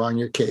investors are on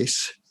your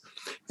case.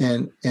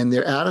 And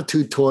their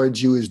attitude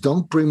towards you is,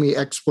 don't bring me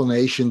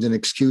explanations and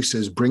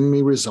excuses, bring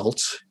me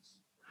results.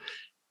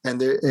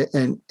 And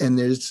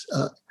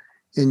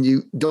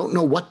you don't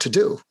know what to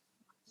do,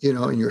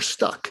 and you're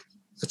stuck.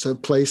 It's a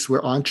place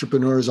where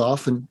entrepreneurs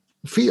often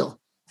feel.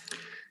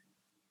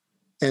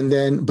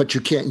 But you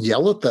can't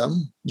yell at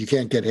them. You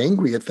can't get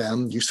angry at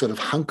them. You sort of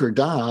hunker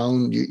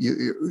down.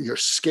 You're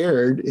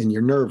scared and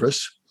you're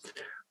nervous.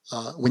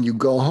 When you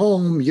go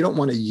home, you don't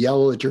want to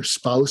yell at your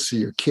spouse or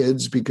your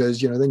kids because,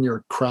 then you're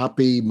a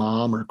crappy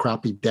mom or a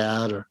crappy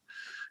dad or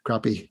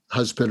crappy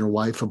husband or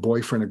wife, a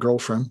boyfriend or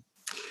girlfriend.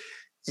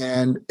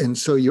 And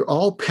so you're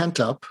all pent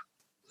up.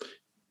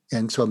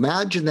 And so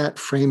imagine that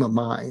frame of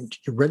mind.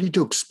 You're ready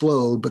to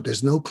explode, but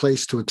there's no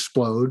place to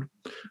explode.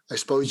 I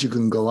suppose you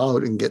can go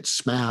out and get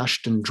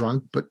smashed and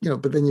drunk, but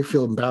then you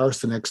feel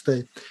embarrassed the next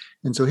day.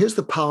 And so here's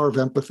the power of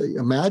empathy.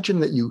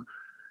 Imagine that you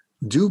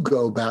do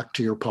go back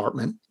to your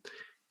apartment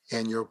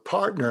and your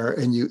partner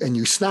and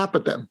you snap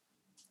at them.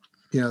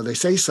 They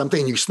say something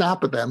and you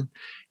snap at them,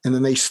 and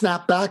then they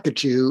snap back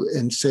at you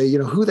and say,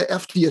 who the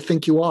F do you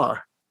think you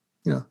are?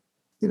 Go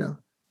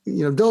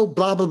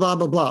blah, blah, blah,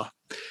 blah, blah.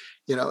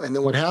 And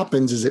then what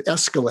happens is it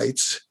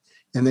escalates,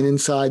 and then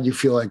inside you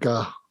feel like,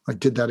 oh, I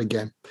did that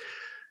again.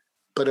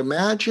 But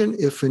imagine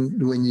if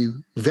when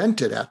you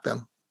vented at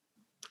them,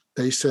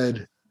 they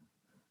said,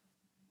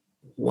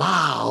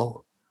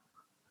 wow,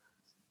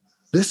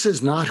 this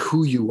is not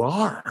who you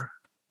are.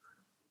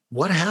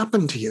 What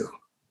happened to you?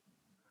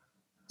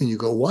 And you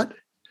go, what?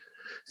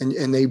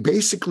 And they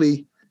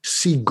basically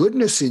see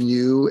goodness in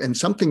you, and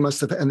something must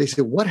have, and they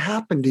say, what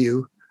happened to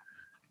you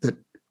that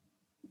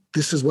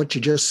this is what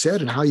you just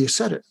said and how you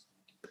said it?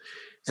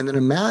 And then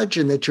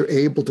imagine that you're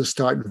able to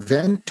start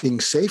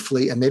venting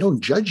safely, and they don't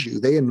judge you.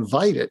 They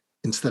invite it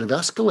instead of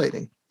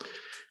escalating.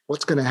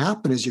 What's going to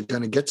happen is you're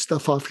going to get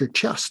stuff off your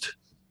chest.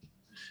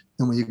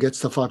 And when you get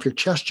stuff off your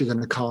chest, you're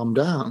going to calm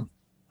down.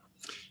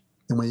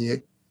 And when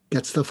you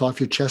get stuff off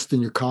your chest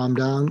and you calm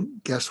down,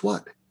 guess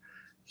what?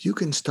 You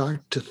can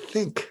start to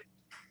think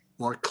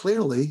more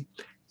clearly,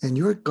 and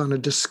you're going to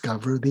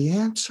discover the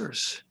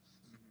answers.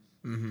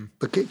 Mm-hmm.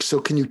 Okay,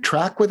 so can you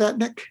track with that,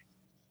 Nick?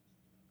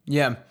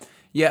 Yeah.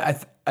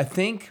 I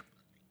think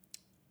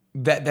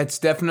that's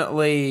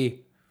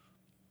definitely.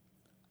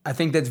 I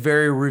think that's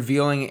very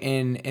revealing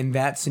in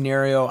that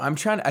scenario. I'm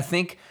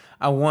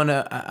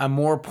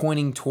more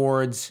pointing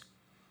towards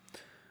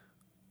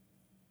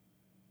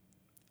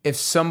if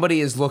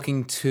somebody is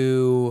looking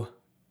to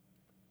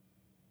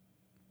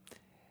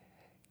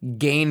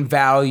gain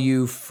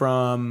value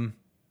from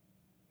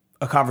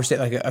a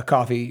conversation, like a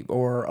coffee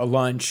or a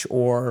lunch,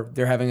 or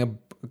they're having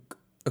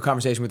a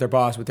conversation with their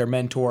boss, with their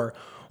mentor,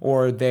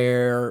 or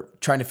they're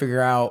trying to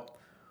figure out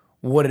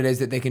what it is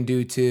that they can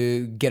do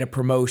to get a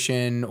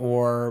promotion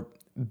or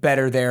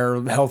better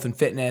their health and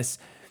fitness.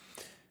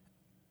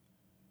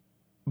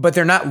 But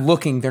they're not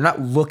looking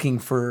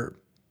for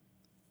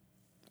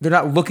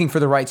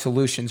the right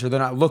solutions, or they're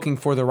not looking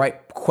for the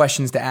right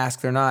questions to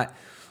ask. They're not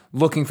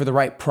looking for the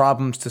right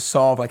problems to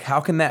solve. Like, how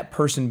can that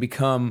person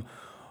become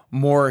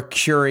more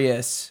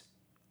curious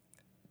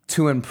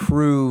to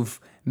improve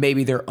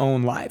maybe their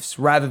own lives,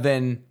 rather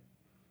than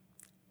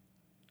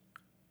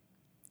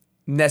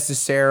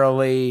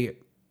necessarily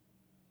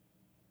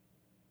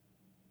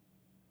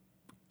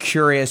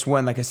curious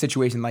when like a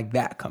situation like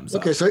that comes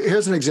up? Okay, so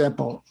here's an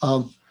example.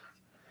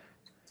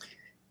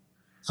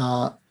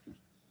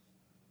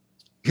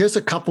 Here's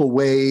a couple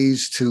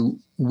ways to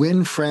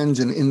win friends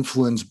and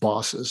influence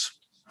bosses.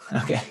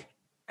 Okay.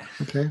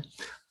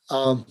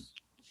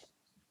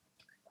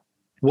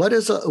 What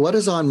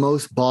is on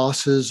most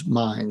bosses'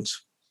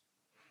 minds?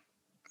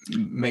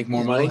 Make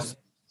more money.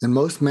 In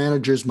most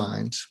managers'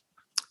 minds.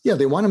 Yeah,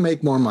 they want to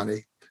make more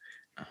money.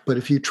 But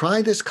if you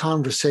try this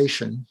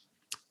conversation,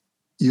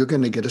 you're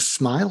going to get a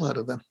smile out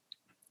of them.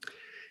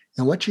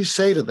 And what you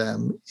say to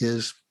them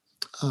is,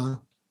 I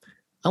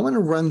want to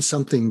run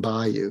something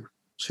by you.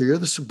 So you're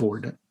the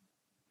subordinate.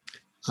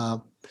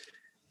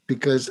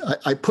 Because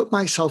I put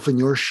myself in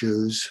your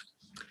shoes,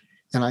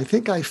 and I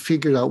think I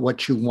figured out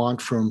what you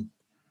want from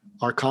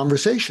our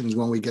conversations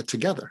when we get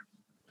together.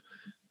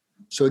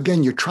 So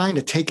again, you're trying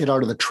to take it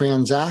out of the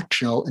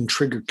transactional and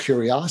trigger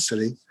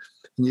curiosity.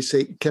 And you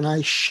say, can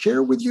I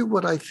share with you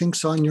what I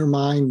think's on your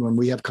mind when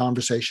we have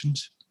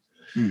conversations?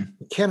 I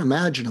can't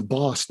imagine a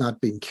boss not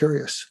being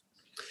curious.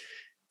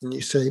 And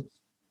you say,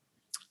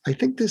 I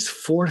think there's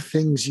 4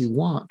 things you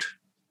want.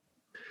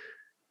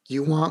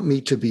 You want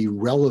me to be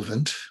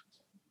relevant,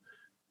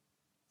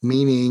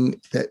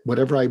 meaning that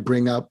whatever I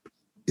bring up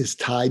is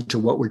tied to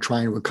what we're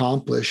trying to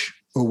accomplish,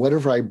 or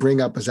whatever I bring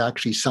up is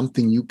actually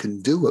something you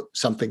can do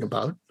something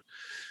about.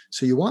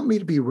 So you want me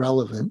to be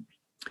relevant.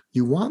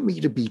 You want me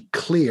to be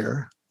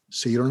clear,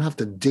 so you don't have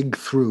to dig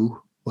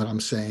through what I'm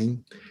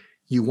saying.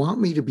 You want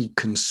me to be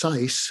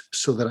concise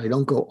so that I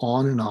don't go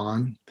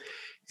on.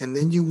 And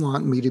then you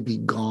want me to be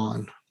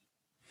gone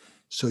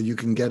so you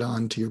can get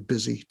on to your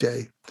busy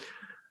day.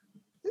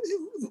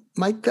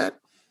 Might that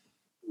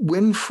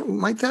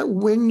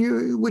win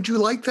you? Would you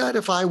like that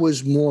if I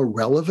was more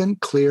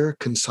relevant, clear,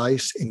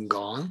 concise, and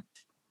gone?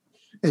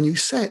 And you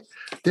say it,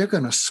 they're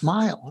going to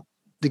smile,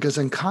 because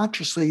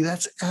unconsciously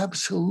that's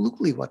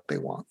absolutely what they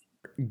want.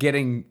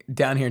 Getting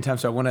down here in time,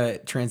 so I want to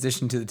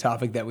transition to the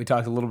topic that we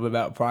talked a little bit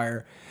about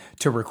prior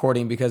to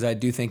recording, because I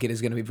do think it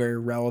is going to be very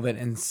relevant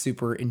and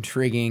super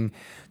intriguing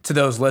to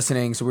those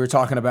listening. So we were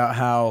talking about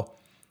how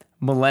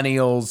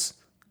millennials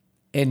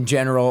in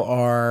general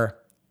are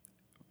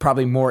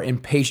probably a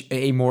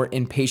more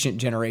impatient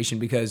generation,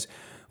 because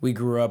we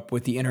grew up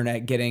with the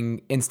internet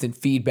getting instant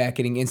feedback,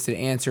 getting instant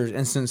answers,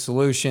 instant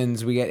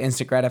solutions. We get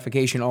instant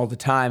gratification all the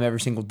time, every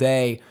single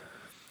day.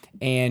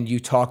 And you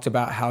talked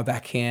about how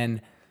that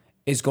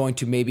is going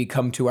to maybe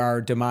come to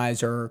our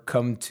demise, or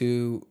come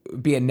to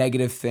be a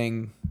negative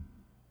thing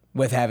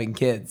with having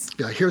kids.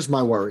 Yeah, here's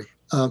my worry.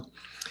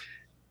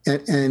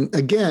 And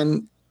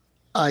again,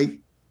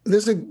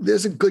 there's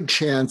a good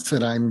chance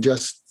that I'm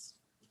just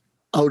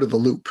out of the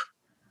loop,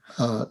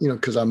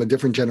 because I'm a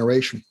different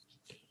generation.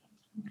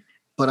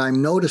 But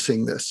I'm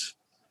noticing this.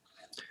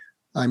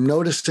 I'm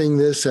noticing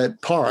this at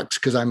parks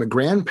because I'm a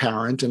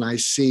grandparent, and I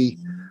see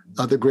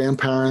other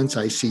grandparents,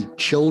 I see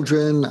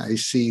children, I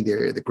see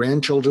the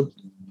grandchildren.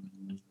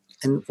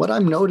 And what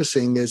I'm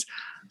noticing is,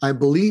 I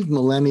believe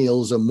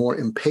millennials are more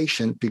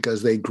impatient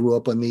because they grew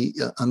up on the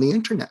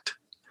internet,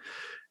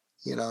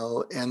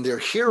 and their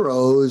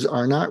heroes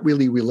are not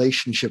really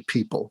relationship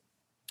people.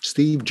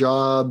 Steve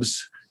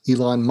Jobs,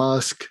 Elon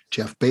Musk,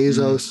 Jeff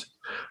Bezos.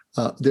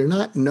 They're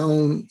not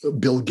known,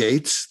 Bill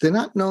Gates, they're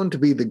not known to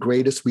be the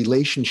greatest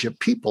relationship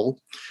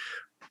people,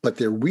 but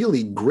they're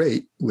really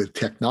great with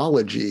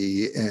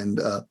technology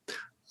and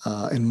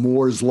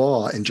Moore's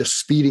law and just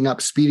speeding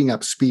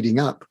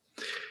up.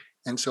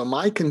 And so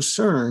my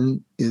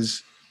concern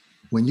is,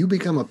 when you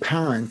become a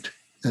parent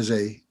as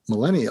a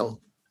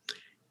millennial,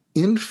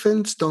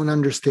 infants don't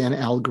understand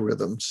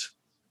algorithms.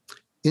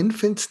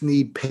 Infants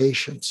need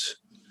patience.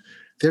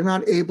 They're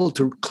not able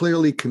to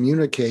clearly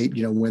communicate,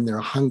 when they're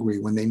hungry,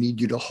 when they need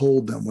you to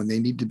hold them, when they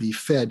need to be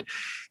fed,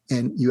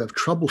 and you have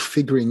trouble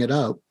figuring it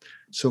out.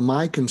 So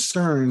my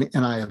concern,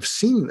 and I have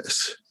seen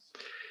this,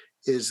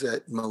 is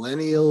that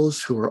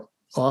millennials who are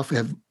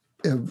often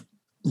have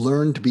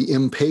learned to be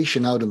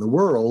impatient out in the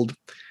world,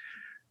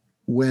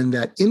 when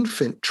that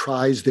infant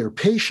tries their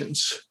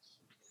patience,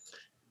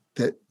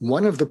 that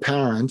one of the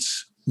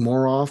parents,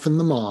 more often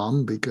the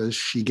mom, because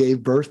she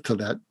gave birth to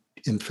that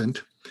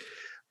infant,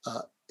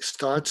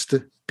 starts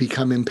to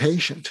become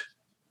impatient.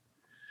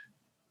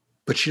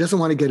 But she doesn't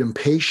want to get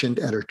impatient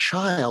at her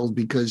child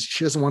because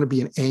she doesn't want to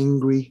be an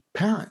angry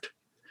parent.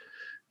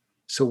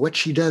 So what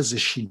she does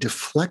is she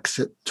deflects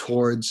it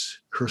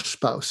towards her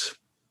spouse.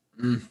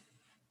 And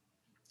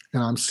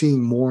I'm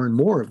seeing more and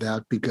more of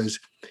that because,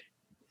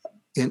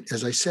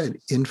 as I said,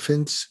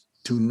 infants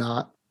do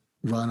not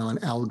run on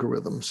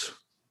algorithms.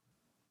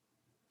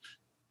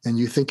 And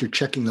you think you're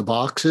checking the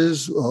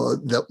boxes,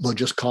 that they'll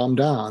just calm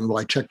down. Well,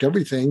 I checked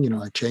everything,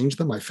 I changed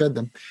them, I fed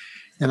them.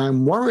 And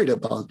I'm worried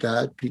about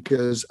that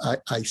because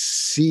I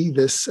see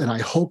this, and I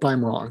hope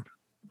I'm wrong.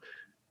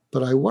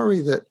 But I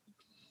worry that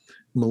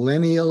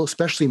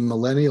especially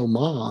millennial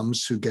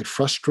moms who get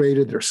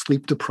frustrated, they're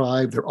sleep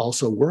deprived, they're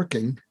also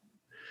working,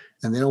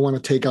 and they don't want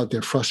to take out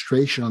their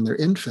frustration on their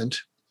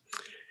infant,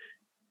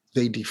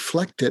 they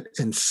deflect it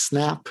and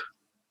snap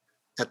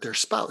at their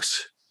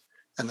spouse.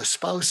 And the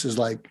spouse is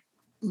like,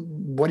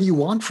 what do you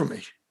want from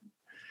me?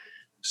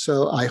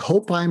 So I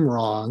hope I'm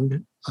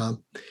wrong.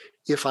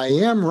 If I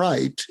am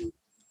right,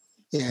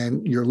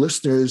 and your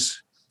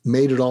listeners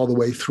made it all the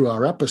way through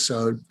our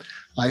episode,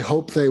 I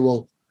hope they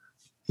will,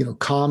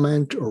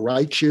 comment or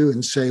write you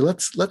and say,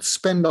 let's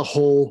spend a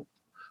whole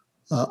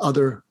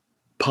other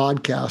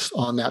podcast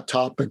on that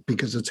topic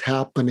because it's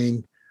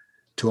happening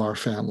to our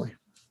family.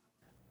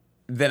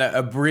 Then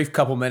a brief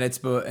couple minutes,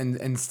 but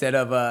instead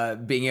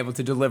of being able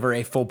to deliver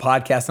a full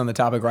podcast on the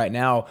topic right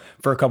now,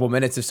 for a couple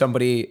minutes, if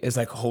somebody is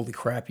like, holy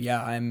crap,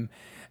 yeah, I'm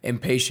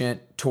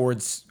impatient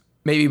towards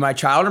maybe my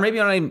child, or maybe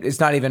it's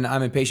not even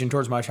I'm impatient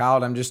towards my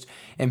child, I'm just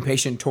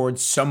impatient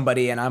towards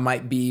somebody, and I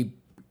might be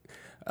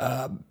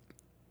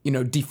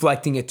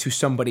deflecting it to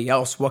somebody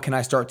else. What can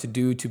I start to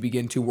do to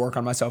begin to work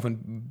on myself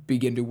and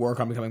begin to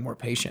work on becoming more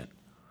patient?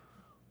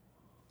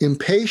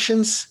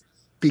 Impatience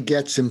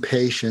begets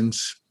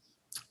impatience.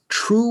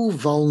 True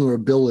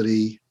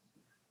vulnerability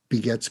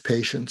begets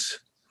patience.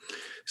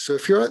 So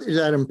if you're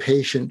that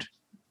impatient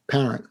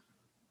parent,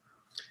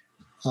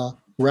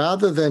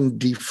 rather than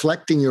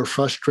deflecting your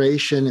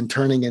frustration and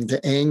turning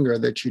into anger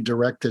that you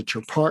direct at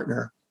your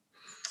partner,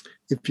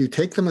 if you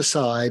take them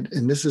aside,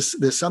 and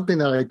there's something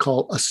that I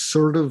call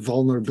assertive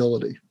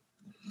vulnerability.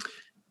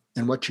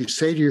 And what you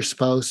say to your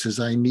spouse is,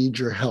 I need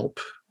your help.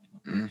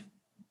 And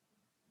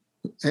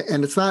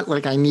it's not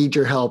like I need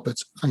your help,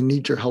 it's I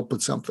need your help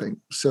with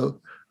something.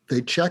 So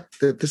they check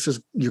that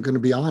you're going to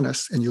be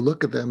honest, and you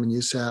look at them and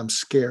you say, I'm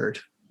scared.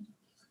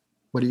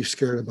 What are you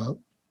scared about?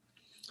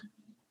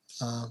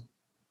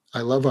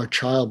 I love our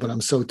child, but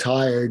I'm so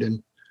tired.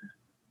 And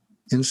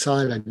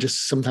inside, I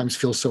just sometimes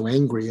feel so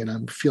angry, and I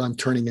feel I'm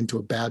turning into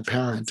a bad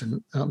parent,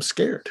 and I'm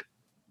scared.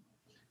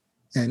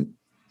 And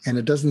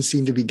it doesn't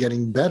seem to be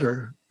getting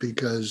better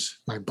because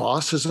my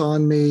boss is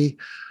on me.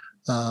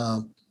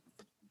 I'm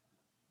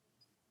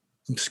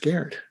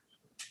scared.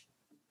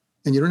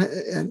 And you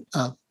don't,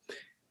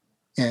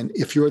 and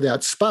if you're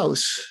that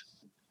spouse,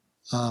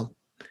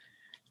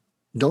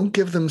 don't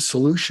give them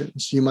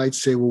solutions. You might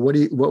say, well,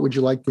 what would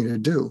you like me to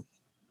do?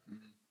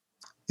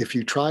 If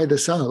you try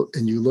this out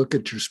and you look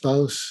at your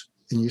spouse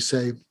and you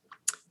say,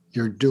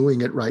 you're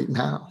doing it right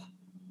now.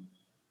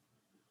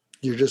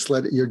 You're just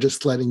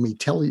letting me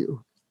tell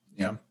you.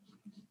 Yeah.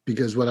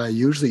 Because what I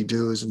usually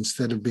do is,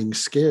 instead of being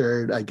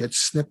scared, I get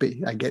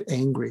snippy, I get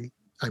angry,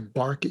 I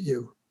bark at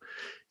you.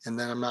 And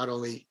then I'm not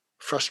only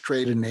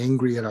frustrated and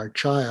angry at our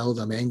child,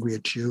 I'm angry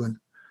at you. And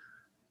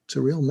it's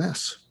a real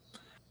mess.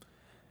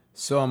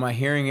 So am I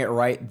hearing it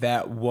right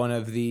that one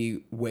of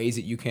the ways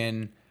that you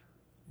can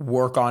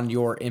work on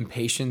your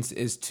impatience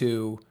is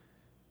to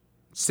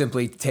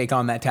simply take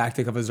on that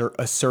tactic of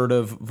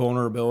assertive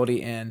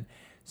vulnerability and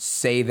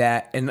say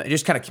that, and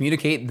just kind of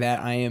communicate that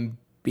I am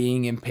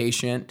being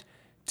impatient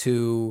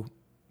to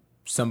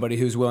somebody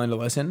who's willing to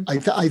listen?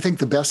 I think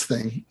the best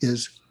thing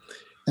is,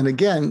 and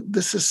again,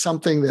 this is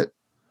something that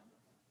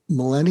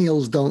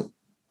millennials don't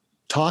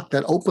talk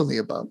that openly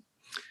about.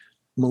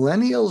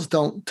 Millennials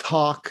don't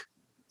talk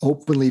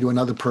openly to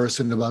another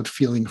person about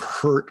feeling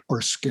hurt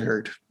or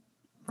scared.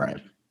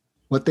 Right.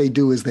 What they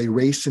do is they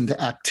race into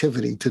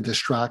activity to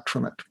distract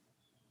from it.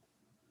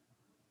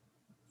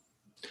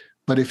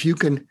 But if you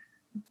can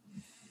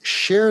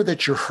share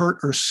that you're hurt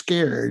or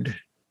scared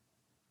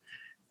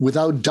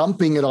without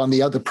dumping it on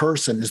the other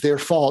person, it's their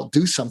fault,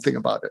 do something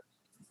about it.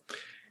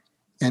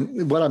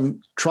 And what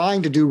I'm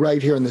trying to do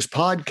right here in this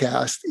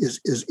podcast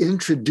is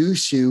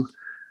introduce you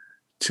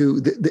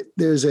to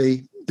there's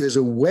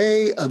a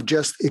way of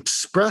just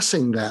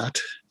expressing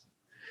that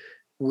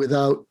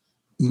without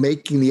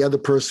making the other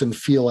person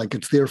feel like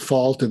it's their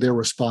fault or their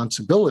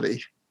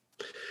responsibility.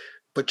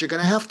 But you're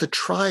going to have to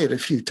try it a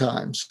few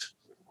times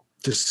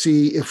to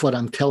see if what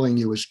I'm telling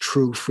you is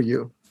true for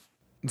you.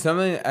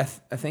 Something I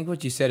think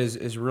what you said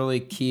is really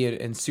key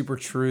and super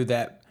true,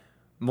 that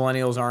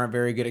millennials aren't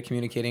very good at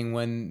communicating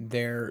when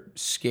they're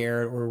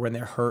scared or when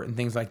they're hurt and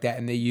things like that.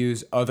 And they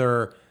use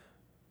other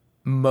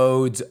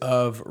modes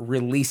of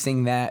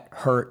releasing that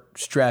hurt,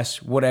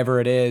 stress, whatever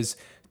it is,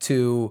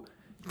 to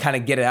kind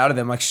of get it out of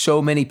them. Like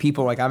so many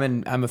people, like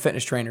I'm a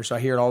fitness trainer, so I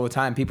hear it all the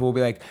time. People will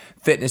be like,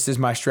 fitness is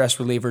my stress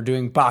reliever,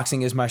 doing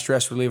boxing is my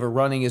stress reliever,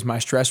 running is my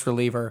stress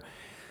reliever.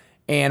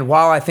 And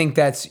while I think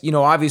that's,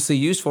 obviously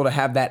useful to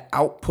have that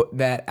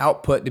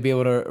output to be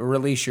able to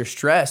release your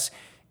stress,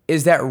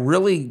 is that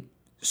really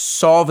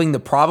solving the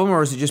problem,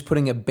 or is it just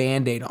putting a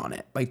Band-Aid on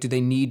it? Like, do they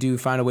need to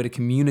find a way to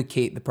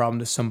communicate the problem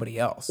to somebody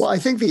else? Well, I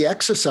think the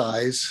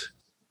exercise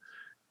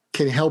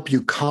can help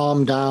you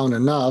calm down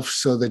enough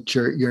so that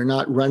you're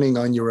not running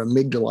on your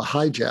amygdala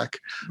hijack.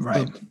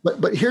 Right.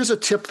 But here's a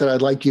tip that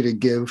I'd like you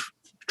to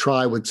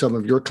try with some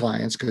of your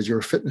clients, because you're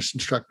a fitness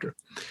instructor.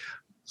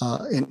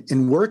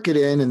 And work it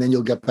in, and then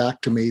you'll get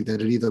back to me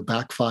that it either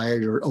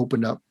backfired or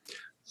opened up.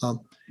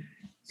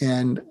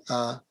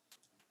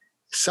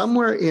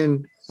 Somewhere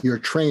in your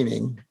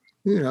training,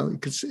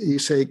 you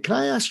say, "Can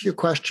I ask you a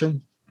question?"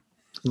 And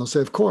they'll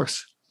say, "Of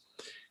course."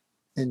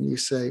 And you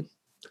say,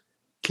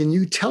 "Can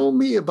you tell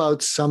me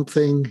about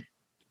something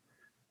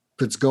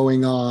that's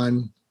going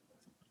on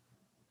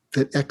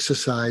that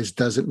exercise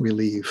doesn't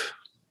relieve?"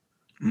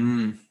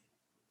 You're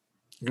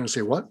going to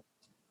say, "What?"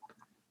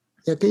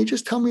 "Yeah, can you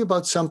just tell me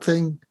about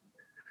something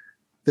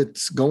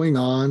that's going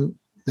on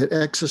that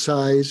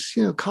exercise,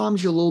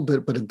 calms you a little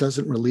bit, but it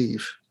doesn't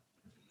relieve?"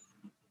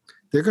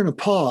 They're going to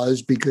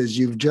pause because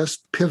you've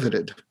just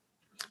pivoted,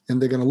 and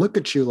they're going to look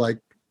at you like,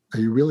 "Are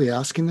you really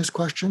asking this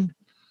question?"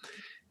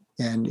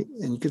 And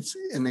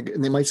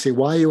they might say,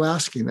 "Why are you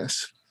asking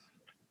this?"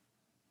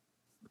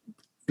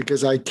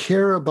 "Because I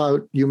care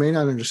about, you may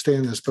not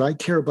understand this, but I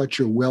care about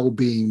your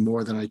well-being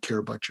more than I care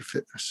about your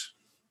fitness."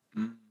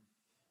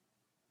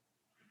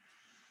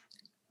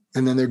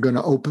 And then they're going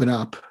to open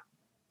up,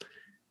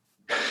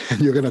 and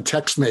you're going to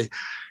text me,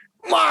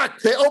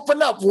 "Mark, they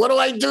opened up. What do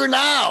I do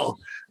now?"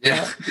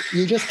 Yeah.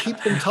 You just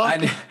keep them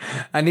talking.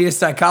 I need a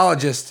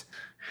psychologist.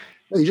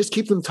 You just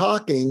keep them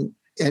talking.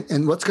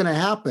 And what's going to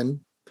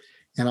happen,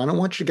 and I don't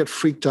want you to get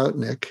freaked out,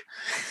 Nick,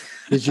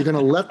 is you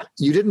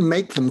didn't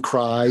make them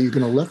cry. You're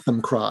going to let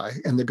them cry,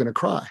 and they're going to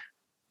cry.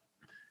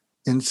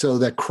 And so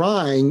that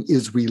crying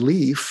is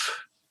relief.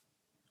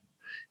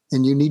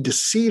 And you need to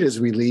see it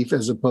as relief,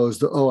 as opposed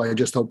to, "Oh, I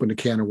just opened a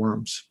can of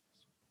worms."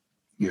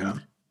 Yeah.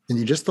 And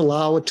you just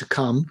allow it to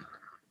come,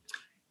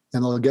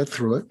 and they'll get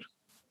through it.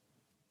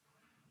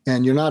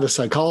 And you're not a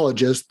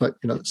psychologist, but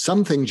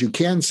some things you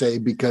can say,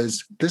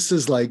 because this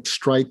is like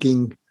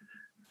striking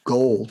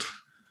gold.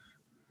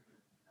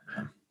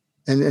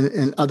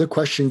 And other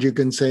questions you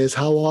can say is,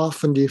 "How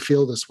often do you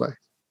feel this way?"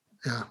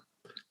 Yeah.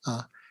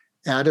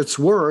 At its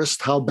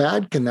worst, how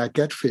bad can that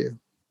get for you?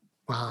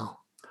 Wow.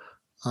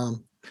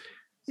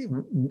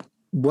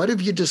 What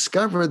have you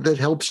discovered that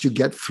helps you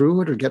get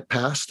through it or get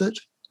past it?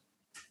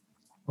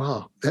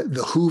 Wow.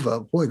 The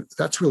Hoover, boy,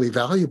 that's really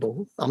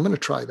valuable. I'm going to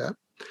try that.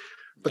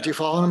 But do you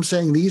follow what I'm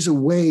saying? These are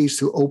ways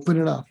to open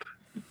it up.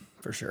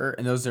 For sure.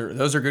 And those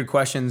are good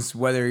questions,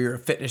 whether you're a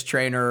fitness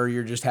trainer or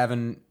you're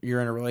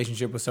in a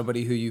relationship with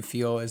somebody who you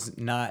feel is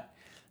not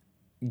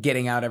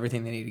getting out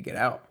everything they need to get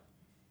out.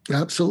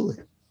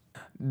 Absolutely.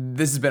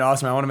 This has been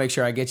awesome. I want to make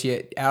sure I get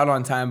you out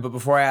on time. But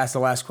before I ask the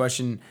last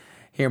question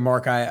here,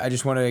 Mark, I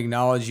just want to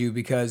acknowledge you,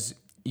 because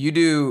you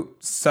do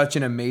such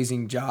an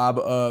amazing job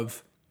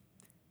of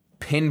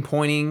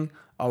pinpointing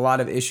a lot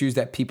of issues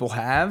that people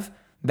have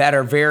that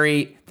are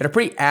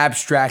pretty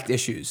abstract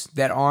issues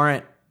that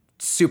aren't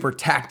super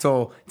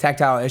tactile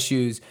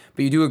issues,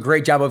 but you do a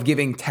great job of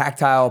giving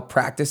tactile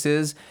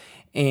practices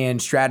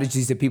and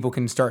strategies that people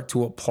can start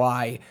to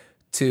apply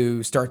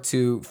to start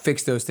to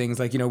fix those things.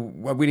 Like, we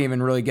didn't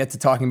even really get to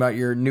talking about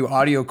your new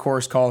audio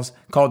course called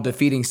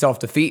Defeating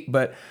Self-Defeat,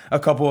 but a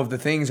couple of the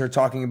things are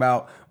talking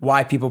about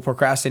why people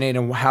procrastinate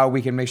and how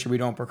we can make sure we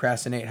don't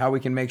procrastinate, how we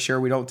can make sure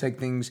we don't take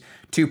things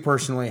too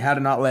personally, how to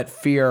not let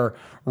fear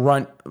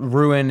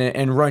ruin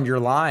and run your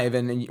life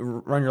and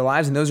run your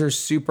lives. And those are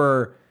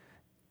super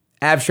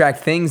abstract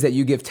things that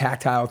you give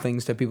tactile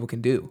things that people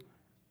can do.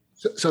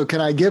 So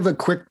can I give a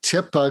quick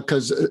tip?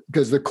 Because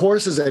the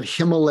course is at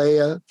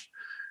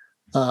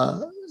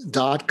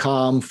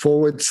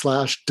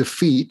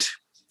Himalaya.com/defeat.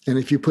 And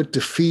if you put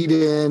defeat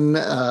in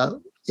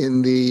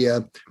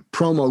the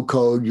promo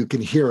code, you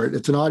can hear it.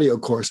 It's an audio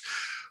course,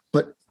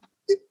 but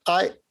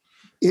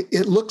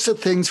it looks at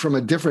things from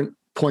a different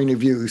point of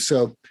view.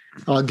 So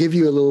I'll give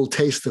you a little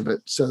taste of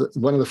it. So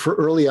one of the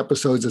early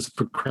episodes is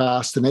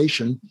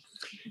procrastination.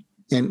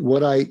 And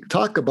what I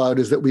talk about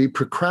is that we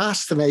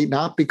procrastinate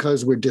not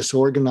because we're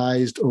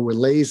disorganized or we're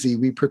lazy.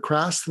 We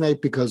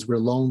procrastinate because we're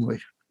lonely.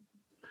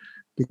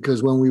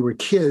 Because when we were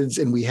kids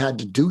and we had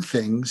to do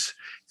things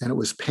and it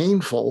was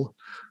painful,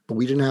 but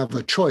we didn't have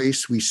a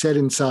choice, we said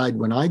inside,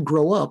 when I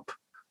grow up,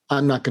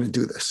 I'm not going to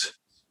do this.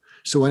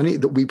 So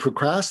we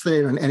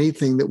procrastinate on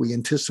anything that we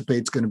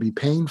anticipate is going to be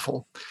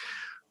painful.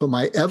 But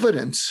my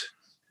evidence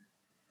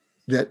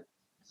that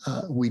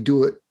we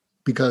do it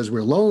because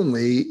we're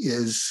lonely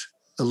is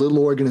a little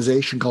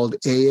organization called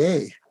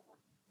AA.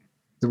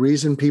 The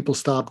reason people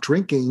stop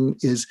drinking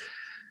is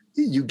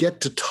you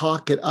get to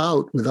talk it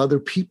out with other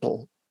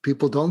people.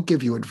 People don't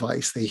give you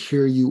advice. They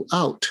hear you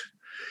out.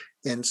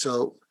 And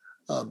so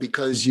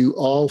because you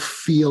all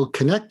feel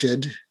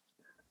connected,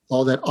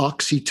 all that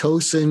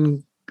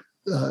oxytocin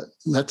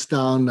lets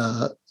down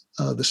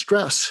the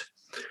stress.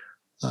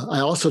 I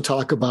also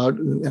talk about,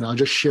 and I'll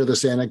just share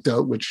this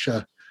anecdote, which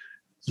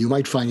you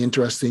might find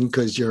interesting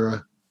because you're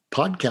a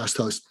podcast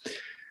host.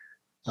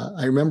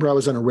 I remember I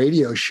was on a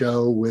radio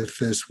show with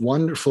this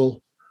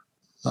wonderful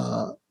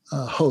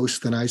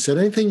host, and I said,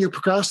 anything you're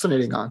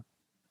procrastinating on?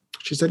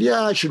 She said,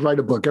 yeah, I should write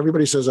a book.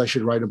 Everybody says I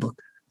should write a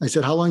book. I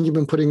said, how long have you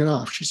been putting it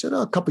off? She said,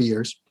 a couple of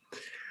years.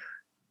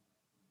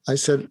 I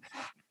said,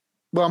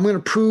 well, I'm going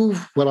to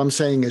prove what I'm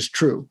saying is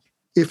true.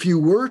 If you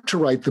were to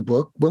write the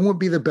book, when would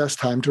be the best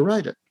time to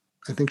write it?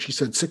 I think she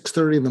said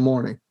 6:30 in the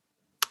morning.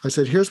 I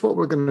said, here's what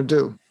we're going to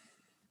do.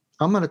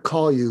 I'm going to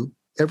call you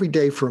every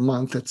day for a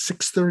month at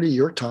 6:30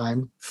 your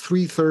time,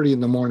 3:30 in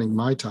the morning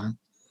my time.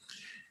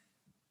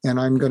 And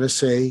I'm going to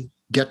say,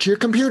 get to your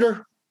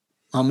computer.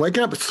 I'm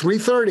waking up at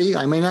 3:30.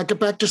 I may not get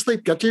back to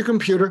sleep. Get to your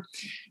computer.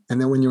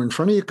 And then when you're in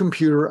front of your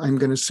computer, I'm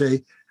going to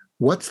say,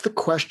 what's the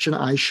question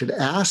I should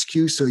ask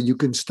you so you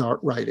can start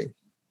writing?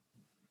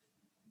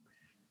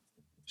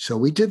 So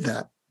we did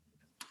that.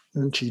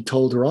 And she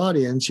told her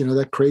audience,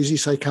 that crazy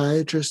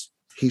psychiatrist,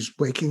 he's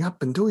waking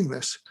up and doing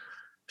this.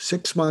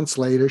 6 months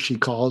later, she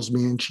calls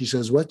me and she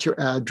says, what's your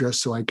address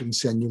so I can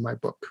send you my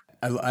book?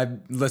 I've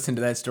listened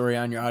to that story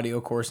on your audio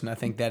course, and I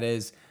think that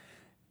is,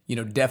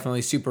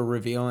 definitely super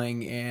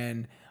revealing.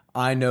 And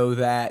I know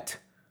that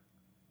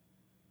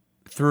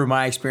through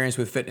my experience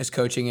with fitness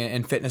coaching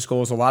and fitness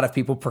goals, a lot of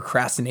people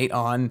procrastinate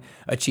on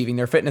achieving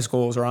their fitness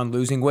goals or on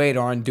losing weight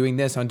or on doing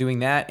this, on doing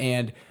that.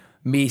 And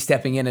me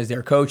stepping in as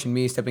their coach and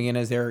me stepping in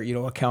as their,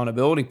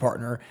 accountability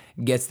partner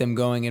gets them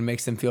going and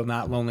makes them feel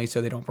not lonely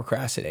so they don't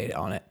procrastinate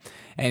on it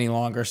any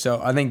longer.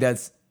 So I think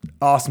that's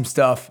awesome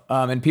stuff.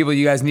 And people,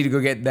 you guys need to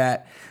go get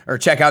that or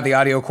check out the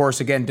audio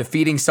course. Again,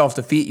 Defeating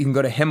Self-Defeat. You can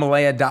go to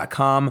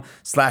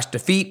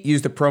Himalaya.com/defeat,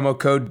 use the promo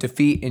code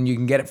defeat, and you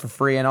can get it for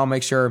free. And I'll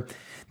make sure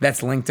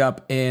that's linked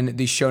up in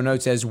the show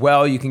notes as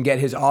well. You can get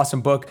his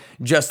awesome book,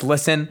 Just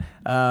Listen.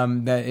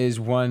 That is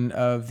one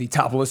of the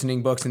top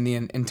listening books in the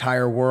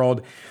entire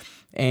world.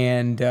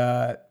 And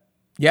and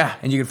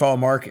you can follow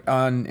Mark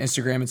on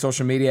Instagram and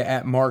social media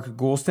at Mark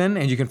Goulston,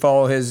 and you can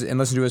follow his and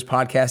listen to his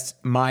podcast,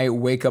 My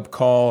Wake Up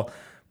Call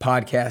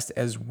podcast,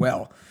 as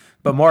well.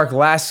 But Mark,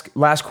 last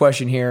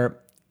question here,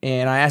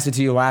 and I asked it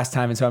to you last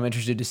time, and so I'm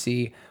interested to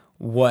see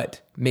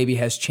what maybe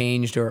has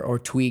changed or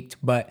tweaked.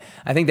 But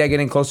I think that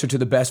getting closer to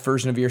the best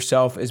version of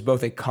yourself is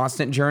both a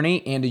constant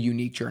journey and a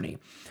unique journey.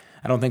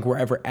 I don't think we're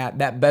ever at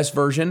that best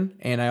version.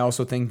 And I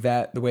also think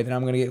that the way that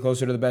I'm going to get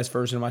closer to the best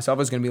version of myself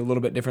is going to be a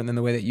little bit different than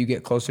the way that you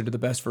get closer to the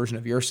best version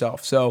of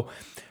yourself. So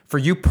for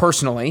you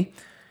personally,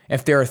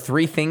 if there are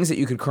 3 things that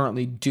you could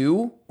currently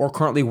do or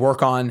currently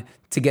work on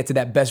to get to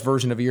that best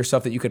version of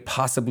yourself that you could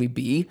possibly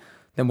be,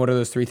 then what are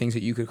those 3 things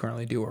that you could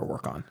currently do or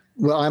work on?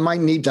 Well, I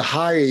might need to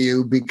hire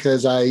you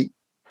because I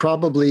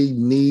probably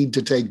need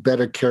to take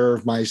better care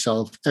of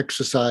myself,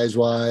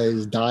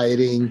 exercise-wise,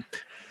 dieting.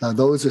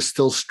 Those are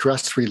still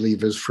stress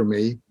relievers for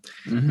me.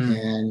 Mm-hmm.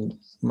 And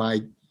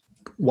my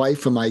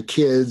wife and my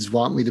kids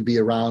want me to be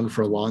around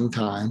for a long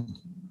time.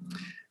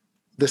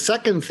 The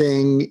second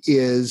thing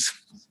is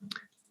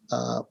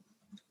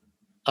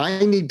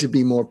I need to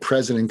be more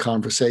present in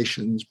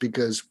conversations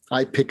because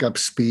I pick up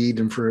speed,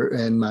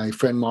 and my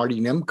friend Marty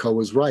Nemko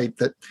was right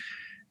that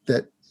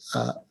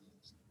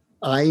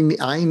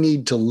I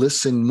need to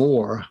listen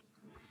more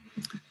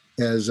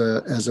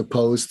as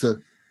opposed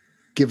to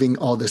giving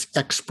all this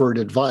expert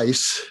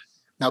advice.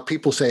 Now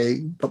people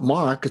say, but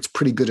Mark, it's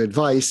pretty good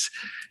advice.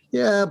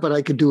 Yeah, but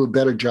I could do a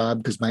better job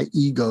because my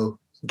ego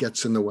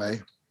gets in the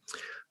way.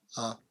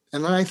 And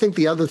then I think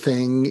the other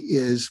thing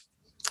is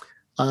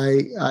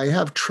I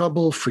have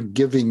trouble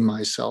forgiving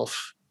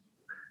myself.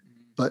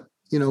 But,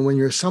 when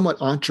you're somewhat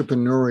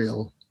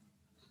entrepreneurial,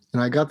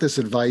 and I got this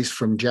advice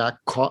from Jack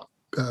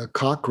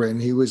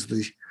Cochran, he was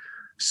the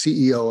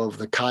CEO of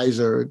the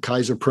Kaiser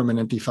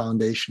Permanente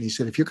Foundation. He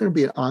said, if you're going to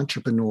be an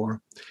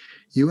entrepreneur,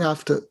 you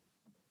have to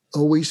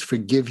always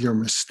forgive your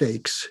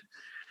mistakes,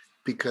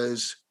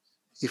 because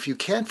if you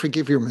can't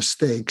forgive your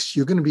mistakes,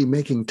 you're going to be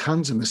making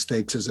tons of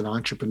mistakes as an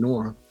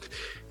entrepreneur.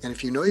 And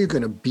if you know you're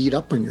going to beat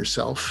up on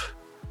yourself,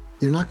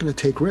 you're not going to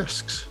take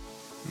risks.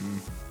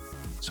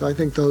 So I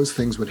think those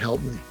things would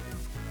help me.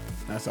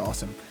 That's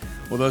awesome.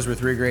 Well, those were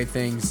 3 great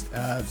things.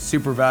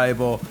 Super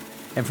valuable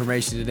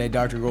information today,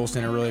 Dr.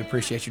 Goulston. I really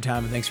appreciate your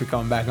time, and thanks for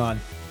coming back on.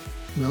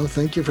 No,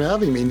 thank you for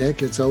having me,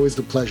 Nick. It's always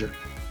a pleasure.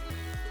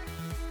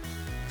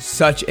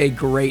 Such a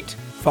great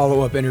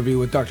follow-up interview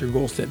with Dr.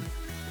 Goulston.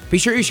 Be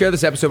sure you share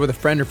this episode with a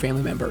friend or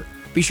family member.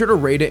 Be sure to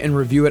rate it and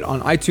review it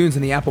on iTunes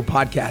and the Apple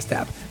Podcast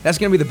app. That's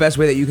going to be the best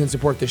way that you can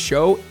support the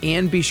show,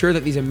 and be sure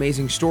that these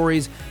amazing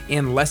stories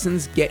and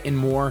lessons get in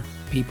more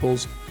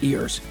people's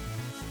ears.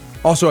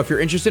 Also, if you're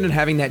interested in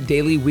having that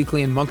daily,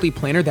 weekly, and monthly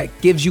planner that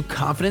gives you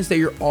confidence that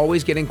you're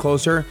always getting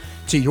closer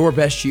to your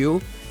best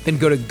you, then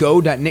go to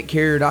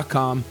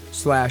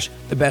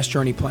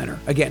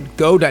go.nickcarrier.com/thebestjourneyplanner. Again,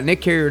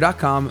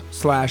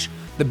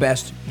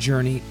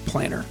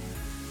 go.nickcarrier.com/thebestjourneyplanner.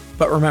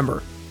 But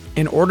remember,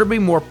 in order to be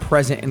more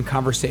present in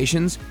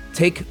conversations,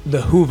 take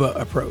the Hoover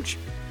approach.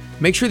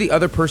 Make sure the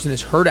other person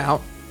is heard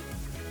out,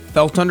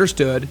 felt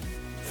understood,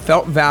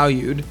 felt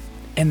valued,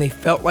 and they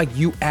felt like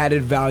you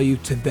added value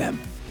to them.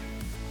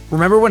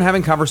 Remember when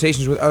having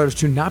conversations with others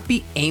to not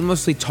be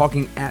aimlessly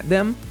talking at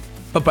them,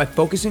 but by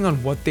focusing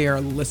on what they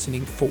are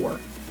listening for.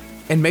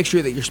 And make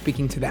sure that you're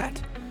speaking to that.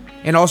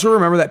 And also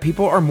remember that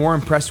people are more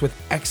impressed with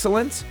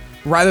excellence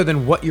rather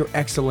than what you're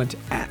excellent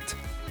at.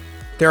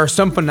 There are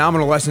some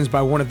phenomenal lessons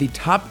by one of the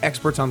top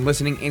experts on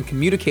listening and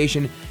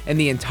communication in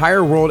the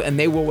entire world, and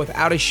they will,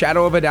 without a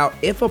shadow of a doubt,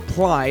 if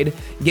applied,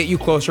 get you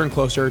closer and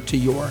closer to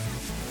your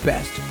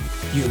best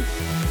you.